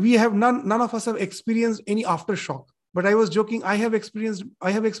 And we have none of us have experienced any aftershock. But I was joking, I have experienced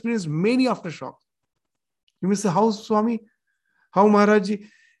many aftershocks. You may say, how, Swami? How, Maharajji?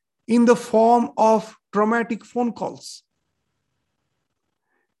 In the form of traumatic phone calls.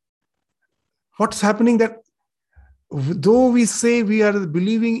 What's happening that though we say we are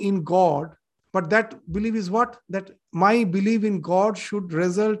believing in God, but that belief is what? That my belief in God should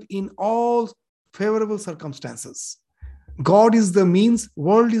result in all favorable circumstances. God is the means,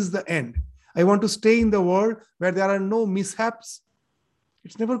 world is the end. I want to stay in the world where there are no mishaps.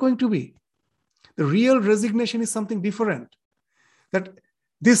 It's never going to be. The real resignation is something different. That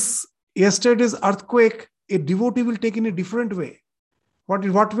this yesterday's earthquake, a devotee will take in a different way.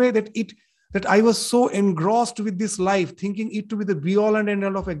 What way? That I was so engrossed with this life, thinking it to be the be-all and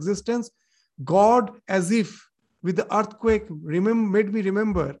end-all of existence. God, as if with the earthquake, made me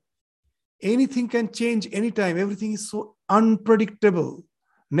remember, anything can change anytime. Everything is so unpredictable.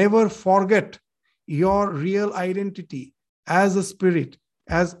 Never forget your real identity as a spirit,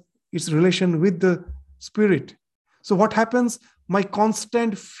 as its relation with the spirit. So what happens? My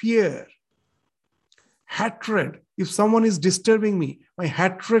constant fear, hatred, if someone is disturbing me, my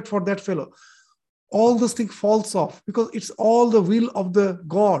hatred for that fellow, all those things falls off because it's all the will of the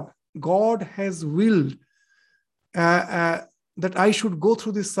God. God has willed that I should go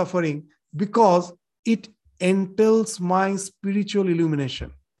through this suffering because it entails my spiritual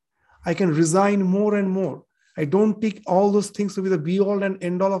illumination. I can resign more and more. I don't take all those things to be the be-all and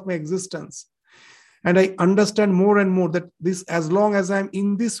end-all of my existence. And I understand more and more that this, as long as I'm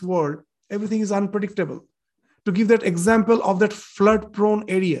in this world, everything is unpredictable. To give that example of that flood-prone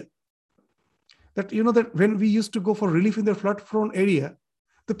area, that you know that when we used to go for relief in the flood-prone area,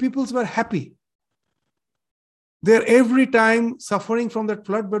 the peoples were happy. They're every time suffering from that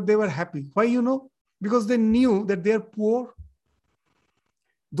flood, but they were happy. Why, you know? Because they knew that they're poor.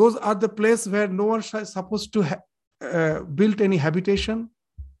 Those are the place where no one is supposed to build any habitation.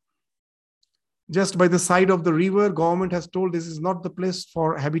 Just by the side of the river, government has told this is not the place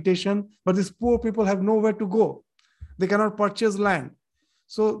for habitation, but these poor people have nowhere to go. They cannot purchase land.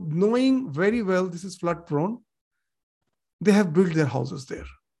 So knowing very well this is flood prone, they have built their houses there.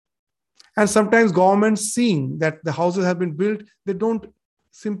 And sometimes governments, seeing that the houses have been built, they don't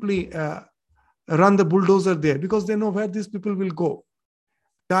simply run the bulldozer there because they know where these people will go.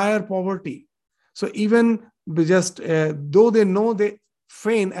 Dire poverty. So even just though they know, they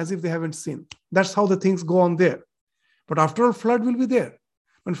feign as if they haven't seen. That's how the things go on there. But after all, flood will be there.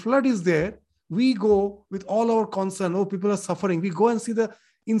 When flood is there, we go with all our concern. Oh, people are suffering. We go and see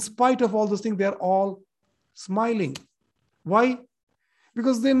in spite of all those things, they're all smiling. Why?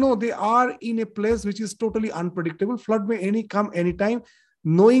 Because they know they are in a place which is totally unpredictable. Flood may come anytime.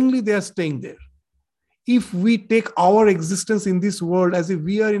 Knowingly, they are staying there. If we take our existence in this world as if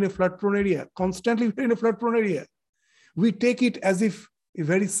we are in a flood-prone area, constantly we're in a flood-prone area, we take it as if it's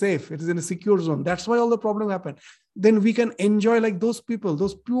very safe. It is in a secure zone. That's why all the problem happen. Then we can enjoy like those people,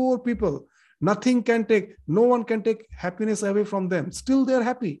 those pure people. No one can take happiness away from them. Still, they're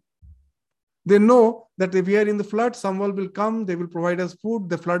happy. They know that if we are in the flood, someone will come, they will provide us food,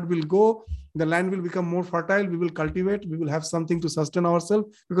 the flood will go, the land will become more fertile, we will cultivate, we will have something to sustain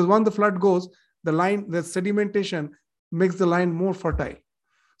ourselves. Because once the flood goes, the sedimentation makes the land more fertile.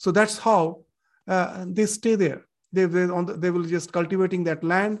 So that's how they stay there. They will just cultivating that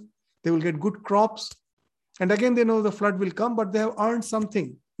land. They will get good crops. And again, they know the flood will come, but they have earned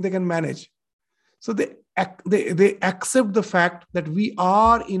something they can manage. So they accept the fact that we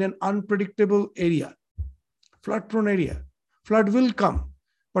are in an unpredictable area, flood-prone area. Flood will come.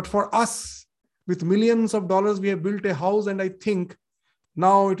 But for us, with millions of dollars, we have built a house, and I think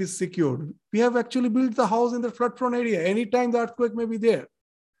now it is secured. We have actually built the house in the flood-prone area. Anytime the earthquake may be there.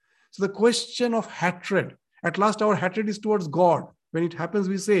 So the question of hatred, at last our hatred is towards God. When it happens,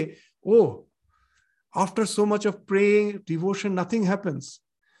 we say, oh, after so much of praying, devotion, nothing happens.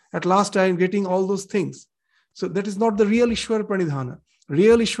 At last I am getting all those things. So that is not the real Ishwar Pranidhana.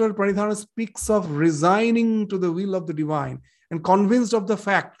 Real Ishwar Pranidhana speaks of resigning to the will of the divine and convinced of the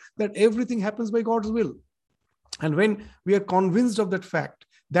fact that everything happens by God's will. And when we are convinced of that fact,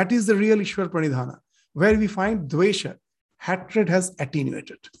 that is the real Ishwar Pranidhana, where we find dvesha, hatred has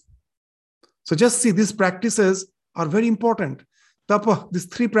attenuated. So just see, these practices are very important. Tapa, these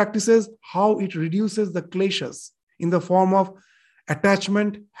three practices, how it reduces the kleshas in the form of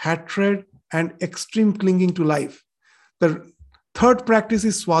attachment, hatred, and extreme clinging to life. The third practice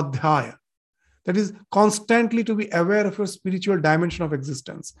is swadhyaya. That is constantly to be aware of your spiritual dimension of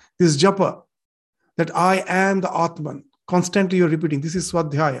existence. This japa, that I am the Atman, constantly you're repeating, this is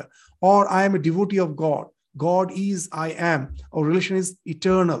swadhyaya. Or I am a devotee of God. God is, I am. Our relation is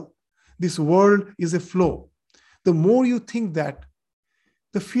eternal. This world is a flow. The more you think that,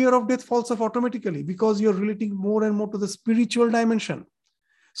 the fear of death falls off automatically because you're relating more and more to the spiritual dimension.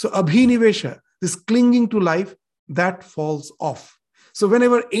 So abhinivesha, this clinging to life, that falls off. So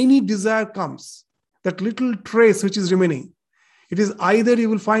whenever any desire comes, that little trace which is remaining, it is either you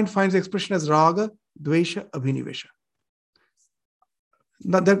will finds expression as raga, dvesha, abhinivesha.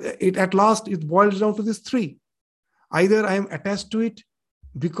 Now that it at last it boils down to these three. Either I am attached to it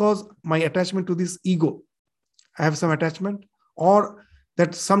because my attachment to this ego, I have some attachment, or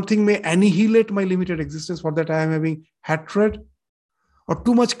that something may annihilate my limited existence, for that I am having hatred, or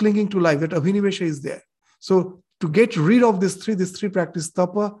too much clinging to life, that abhinivesha is there. So to get rid of these three practice,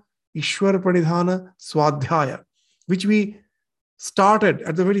 tapa, Ishwara Pranidhana, swadhyaya, which we started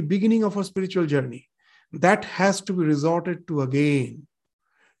at the very beginning of our spiritual journey, that has to be resorted to again.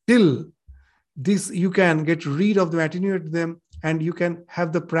 Till this you can get rid of them, attenuate them, and you can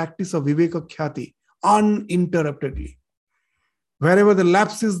have the practice of viveka khyati uninterruptedly. Wherever the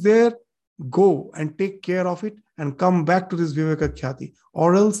lapse is there, go and take care of it and come back to this viveka khyati,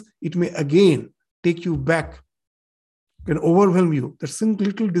 or else it may again take you back, can overwhelm you. That single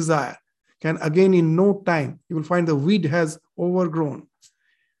little desire can again in no time, you will find the weed has overgrown.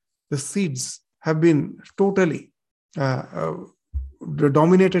 The seeds have been totally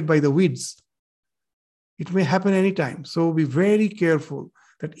dominated by the weeds. It may happen anytime. So be very careful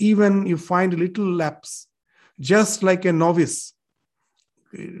that even you find a little lapse, just like a novice,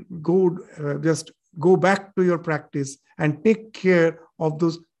 just go back to your practice and take care of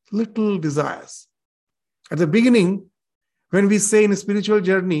those little desires. At the beginning, when we say in a spiritual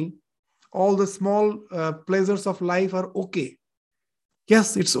journey, all the small pleasures of life are okay.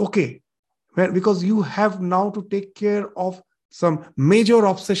 Yes, it's okay. Because you have now to take care of some major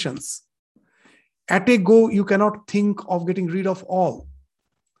obsessions. At a go, you cannot think of getting rid of all.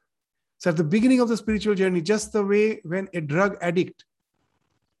 So at the beginning of the spiritual journey, just the way when a drug addict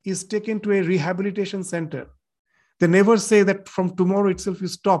is taken to a rehabilitation center, they never say that from tomorrow itself you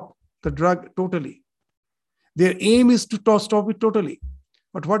stop the drug totally. Their aim is to stop it totally.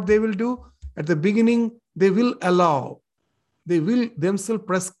 But what they will do, at the beginning, they will themselves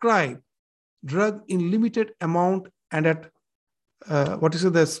prescribe drug in limited amount, and at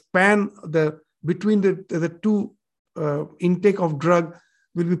the span between the two intake of drug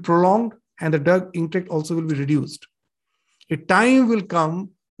will be prolonged, and the drug intake also will be reduced. A time will come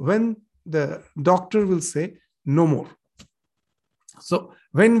when the doctor will say no more. So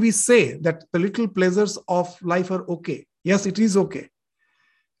when we say that the little pleasures of life are okay, yes, it is okay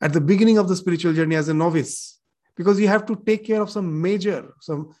at the beginning of the spiritual journey as a novice, because you have to take care of some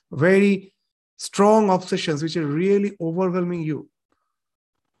very strong obsessions which are really overwhelming you.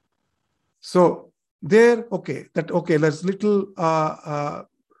 So there's little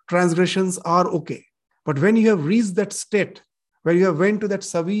transgressions are okay. But when you have reached that state where you have went to that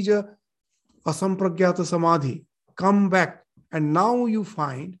savija asampragyata samadhi, come back, and now you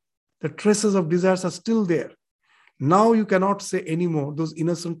find the traces of desires are still there. Now you cannot say anymore those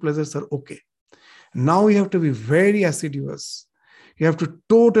innocent pleasures are okay. Now you have to be very assiduous. You have to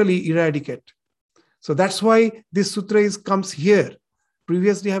totally eradicate. So that's why this sutra comes here,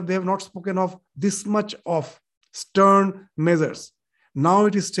 Previously, they have not spoken of this much of stern measures. Now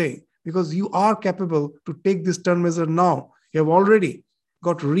it is saying, because you are capable to take this stern measure now, you have already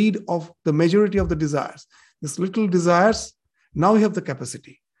got rid of the majority of the desires. These little desires, now you have the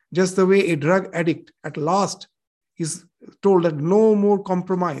capacity. Just the way a drug addict at last is told that no more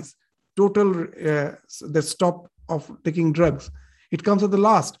compromise, total the stop of taking drugs. It comes at the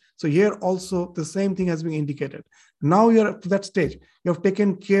last. So here also the same thing has been indicated. Now you're up to that stage. You have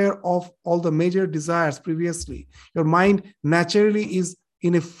taken care of all the major desires previously. Your mind naturally is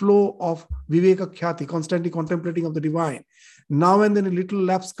in a flow of viveka khyati, constantly contemplating of the divine. Now and then a little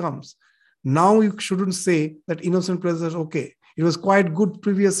lapse comes. Now you shouldn't say that innocent pleasures, okay, it was quite good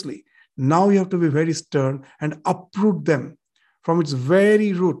previously. Now you have to be very stern and uproot them from its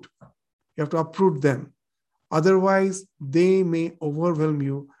very root. You have to uproot them. Otherwise, they may overwhelm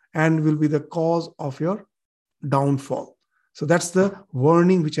you and will be the cause of your downfall. So that's the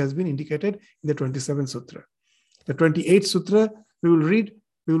warning which has been indicated in the 27th Sutra. The 28th Sutra, we will read.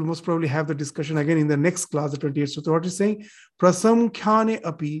 We will most probably have the discussion again in the next class, the 28th Sutra. What is saying? Prasamkhyane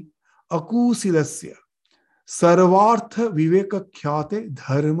api akusilasya sarvartha viveka khyate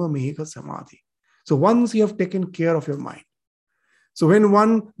dharma mega samadhi. So once you have taken care of your mind, so when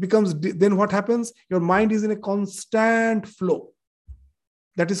one becomes, then what happens? Your mind is in a constant flow.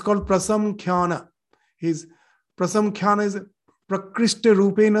 That is called prasamkhyana. Prasamkhyana is prakrishta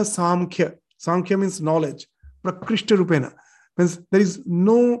rupena samkhya. Samkhya means knowledge. Prakrishta rupena means there is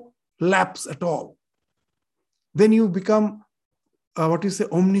no lapse at all. Then you become,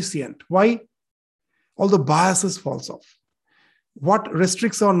 omniscient. Why? All the biases falls off. What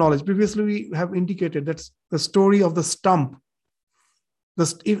restricts our knowledge? Previously, we have indicated that's the story of the stump.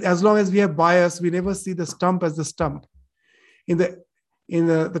 As long as we have bias, we never see the stump as the stump. In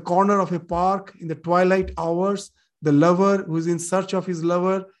the corner of a park, in the twilight hours, the lover who is in search of his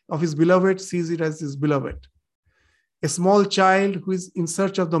lover, of his beloved, sees it as his beloved. A small child who is in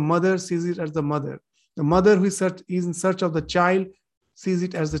search of the mother sees it as the mother. The mother who is in search of the child sees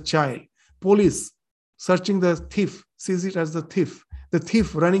it as the child. Police searching the thief sees it as the thief. The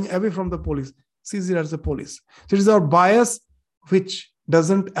thief running away from the police sees it as the police. So it is our bias which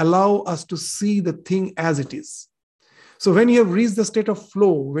doesn't allow us to see the thing as it is. So when you have reached the state of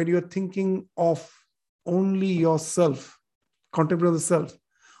flow, when you are thinking of only yourself, contemplating the self,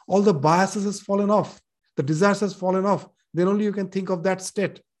 all the biases has fallen off, the desires has fallen off, then only you can think of that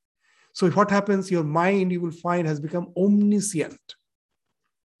state. So what happens? Your mind, you will find, has become omniscient.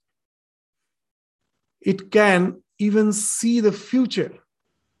 It can even see the future.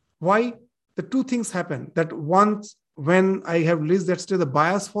 Why? The two things happen. That once, when I have reached that state, the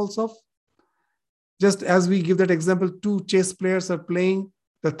bias falls off. Just as we give that example, two chess players are playing.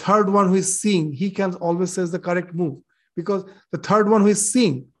 The third one who is seeing, he can always say the correct move. Because the third one who is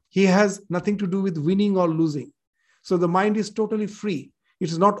seeing, he has nothing to do with winning or losing. So the mind is totally free. It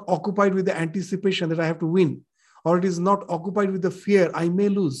is not occupied with the anticipation that I have to win. Or it is not occupied with the fear I may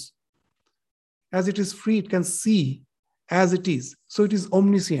lose. As it is free, it can see as it is. So it is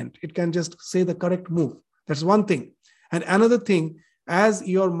omniscient. It can just say the correct move. That's one thing. And another thing, as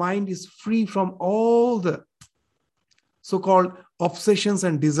your mind is free from all the so-called obsessions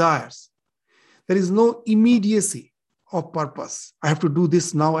and desires, there is no immediacy of purpose. I have to do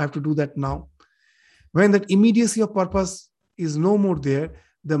this now, I have to do that now. When that immediacy of purpose is no more there,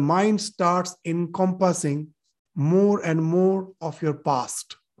 the mind starts encompassing more and more of your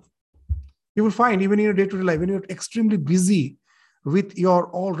past. You will find even in your day-to-day life, when you're extremely busy with your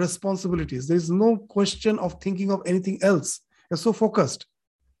all responsibilities, there is no question of thinking of anything else. You're so focused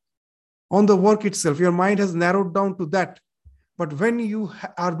on the work itself. Your mind has narrowed down to that. But when you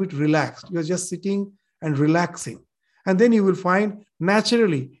are a bit relaxed, you're just sitting and relaxing. And then you will find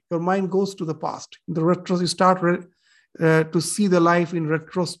naturally your mind goes to the past. In the retro, you start to see the life in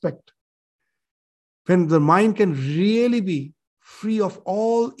retrospect. When the mind can really be free of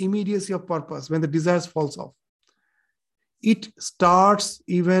all immediacy of purpose, when the desires falls off, it starts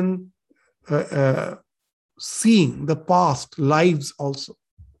even seeing the past lives also.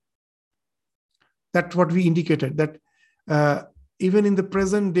 That's what we indicated, that even in the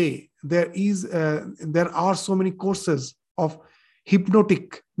present day, there are so many courses of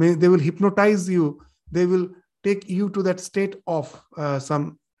hypnotic. They will hypnotize you. They will take you to that state of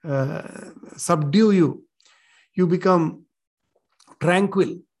subdue you. You become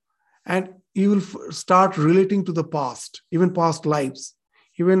tranquil, and you will start relating to the past, even past lives.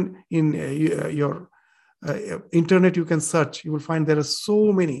 Even in your internet, you can search. You will find there are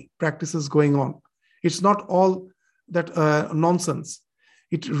so many practices going on. It's not all that nonsense.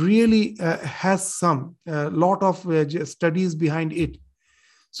 It really has some lot of studies behind it.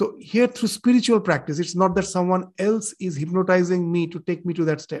 So here through spiritual practice, it's not that someone else is hypnotizing me to take me to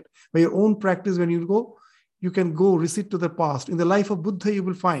that state. By your own practice, when you go, you can go recede to the past. In the life of Buddha, you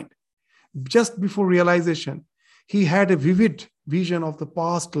will find just before realization, he had a vivid vision of the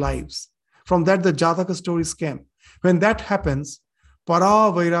past lives. From that, the Jataka stories came. When that happens,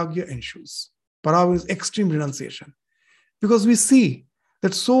 para vairagya ensues. Para is extreme renunciation. Because we see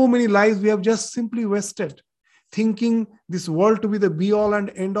that so many lives we have just simply wasted, thinking this world to be the be-all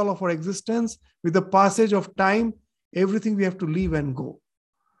and end-all of our existence. With the passage of time, everything we have to leave and go.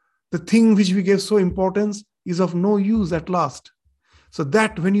 The thing which we gave so importance is of no use at last. So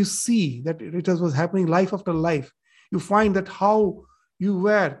that when you see that it was happening life after life, you find that how you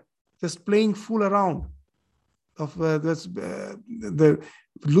were just playing fool around of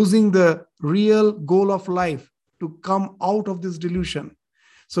losing the real goal of life to come out of this delusion.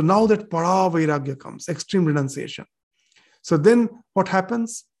 So now that para vairagya comes, extreme renunciation. So then what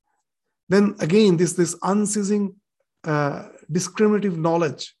happens? Then again, this unceasing discriminative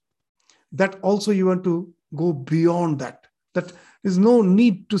knowledge, that also you want to go beyond that. That there's no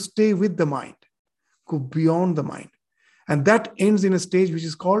need to stay with the mind. Go beyond the mind. And that ends in a stage which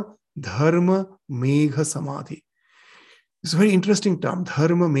is called Dharma Megha Samadhi. It's a very interesting term,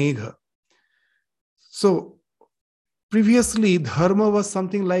 Dharma Megha. So previously, Dharma was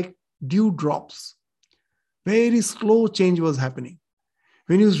something like dewdrops. Very slow change was happening.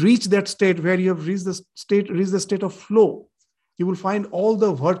 When you reach that state where you have reached the state of flow, you will find all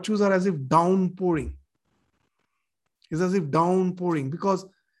the virtues are as if downpouring. It's as if downpouring, because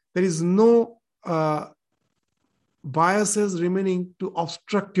there is no biases remaining to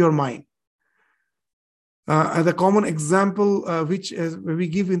obstruct your mind. And the common example which we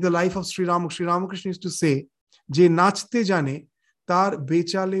give in the life of Sri Ramakrishna used to say, Je nachte jane, tar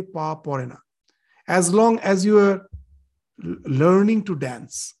bechale pa porena. As long as you are learning to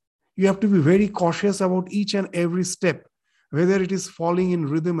dance, you have to be very cautious about each and every step, whether it is falling in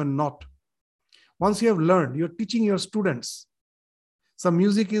rhythm or not. Once you have learned, you're teaching your students. Some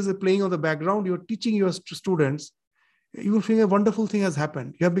music is playing on the background, you're teaching your students. You will think a wonderful thing has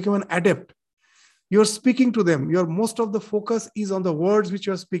happened. You have become an adept. You're speaking to them. Most of the focus is on the words which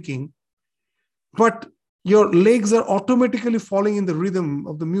you're speaking, but your legs are automatically falling in the rhythm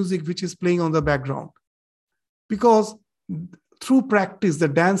of the music which is playing on the background. Because through practice, the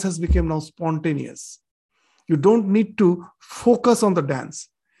dance has become now spontaneous. You don't need to focus on the dance.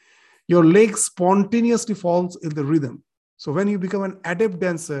 Your legs spontaneously falls in the rhythm. So when you become an adept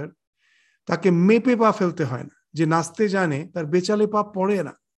dancer, তাকে মেপে পা ফেলতে হয় না, যে নাচতে জানে তার বেচালে পা পড়ে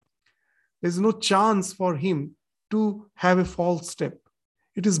না. There's no chance for him to have a false step.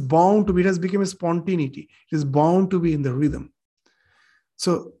 It is bound to be, it has become a spontaneity. It is bound to be in the rhythm.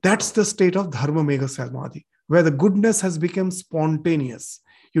 So that's the state of Dharma Megha Samadhi, where the goodness has become spontaneous.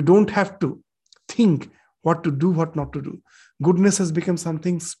 You don't have to think what to do, what not to do. Goodness has become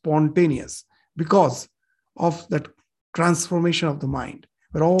something spontaneous because of that transformation of the mind,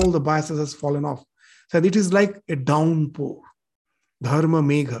 where all the biases has fallen off. So it is like a downpour. Dharma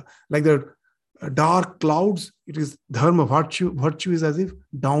Megha, like the dark clouds, it is Dharma, virtue. Virtue is as if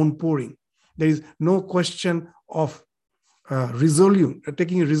downpouring. There is no question of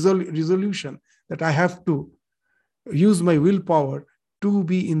taking a resolution that I have to use my willpower to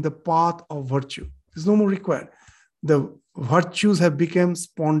be in the path of virtue. There's no more required. The virtues have become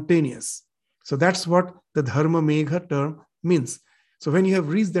spontaneous. So that's what the Dharma Megha term means. So when you have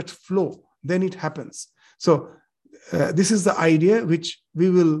reached that flow, then it happens. So this is the idea which we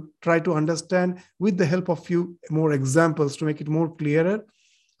will try to understand with the help of few more examples to make it more clearer.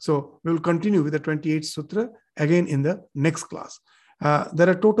 So we will continue with the 28th Sutra again in the next class. There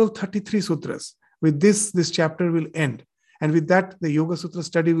are total 33 sutras. With this chapter will end. And with that, the Yoga Sutra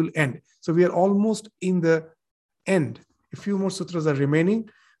study will end. So we are almost in the end. A few more sutras are remaining.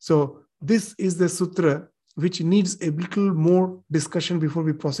 So this is the sutra which needs a little more discussion before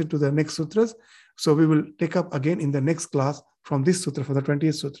we proceed to the next sutras. So we will take up again in the next class from this sutra, for the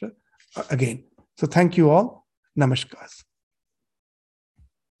 20th sutra again. So thank you all. Namaskar.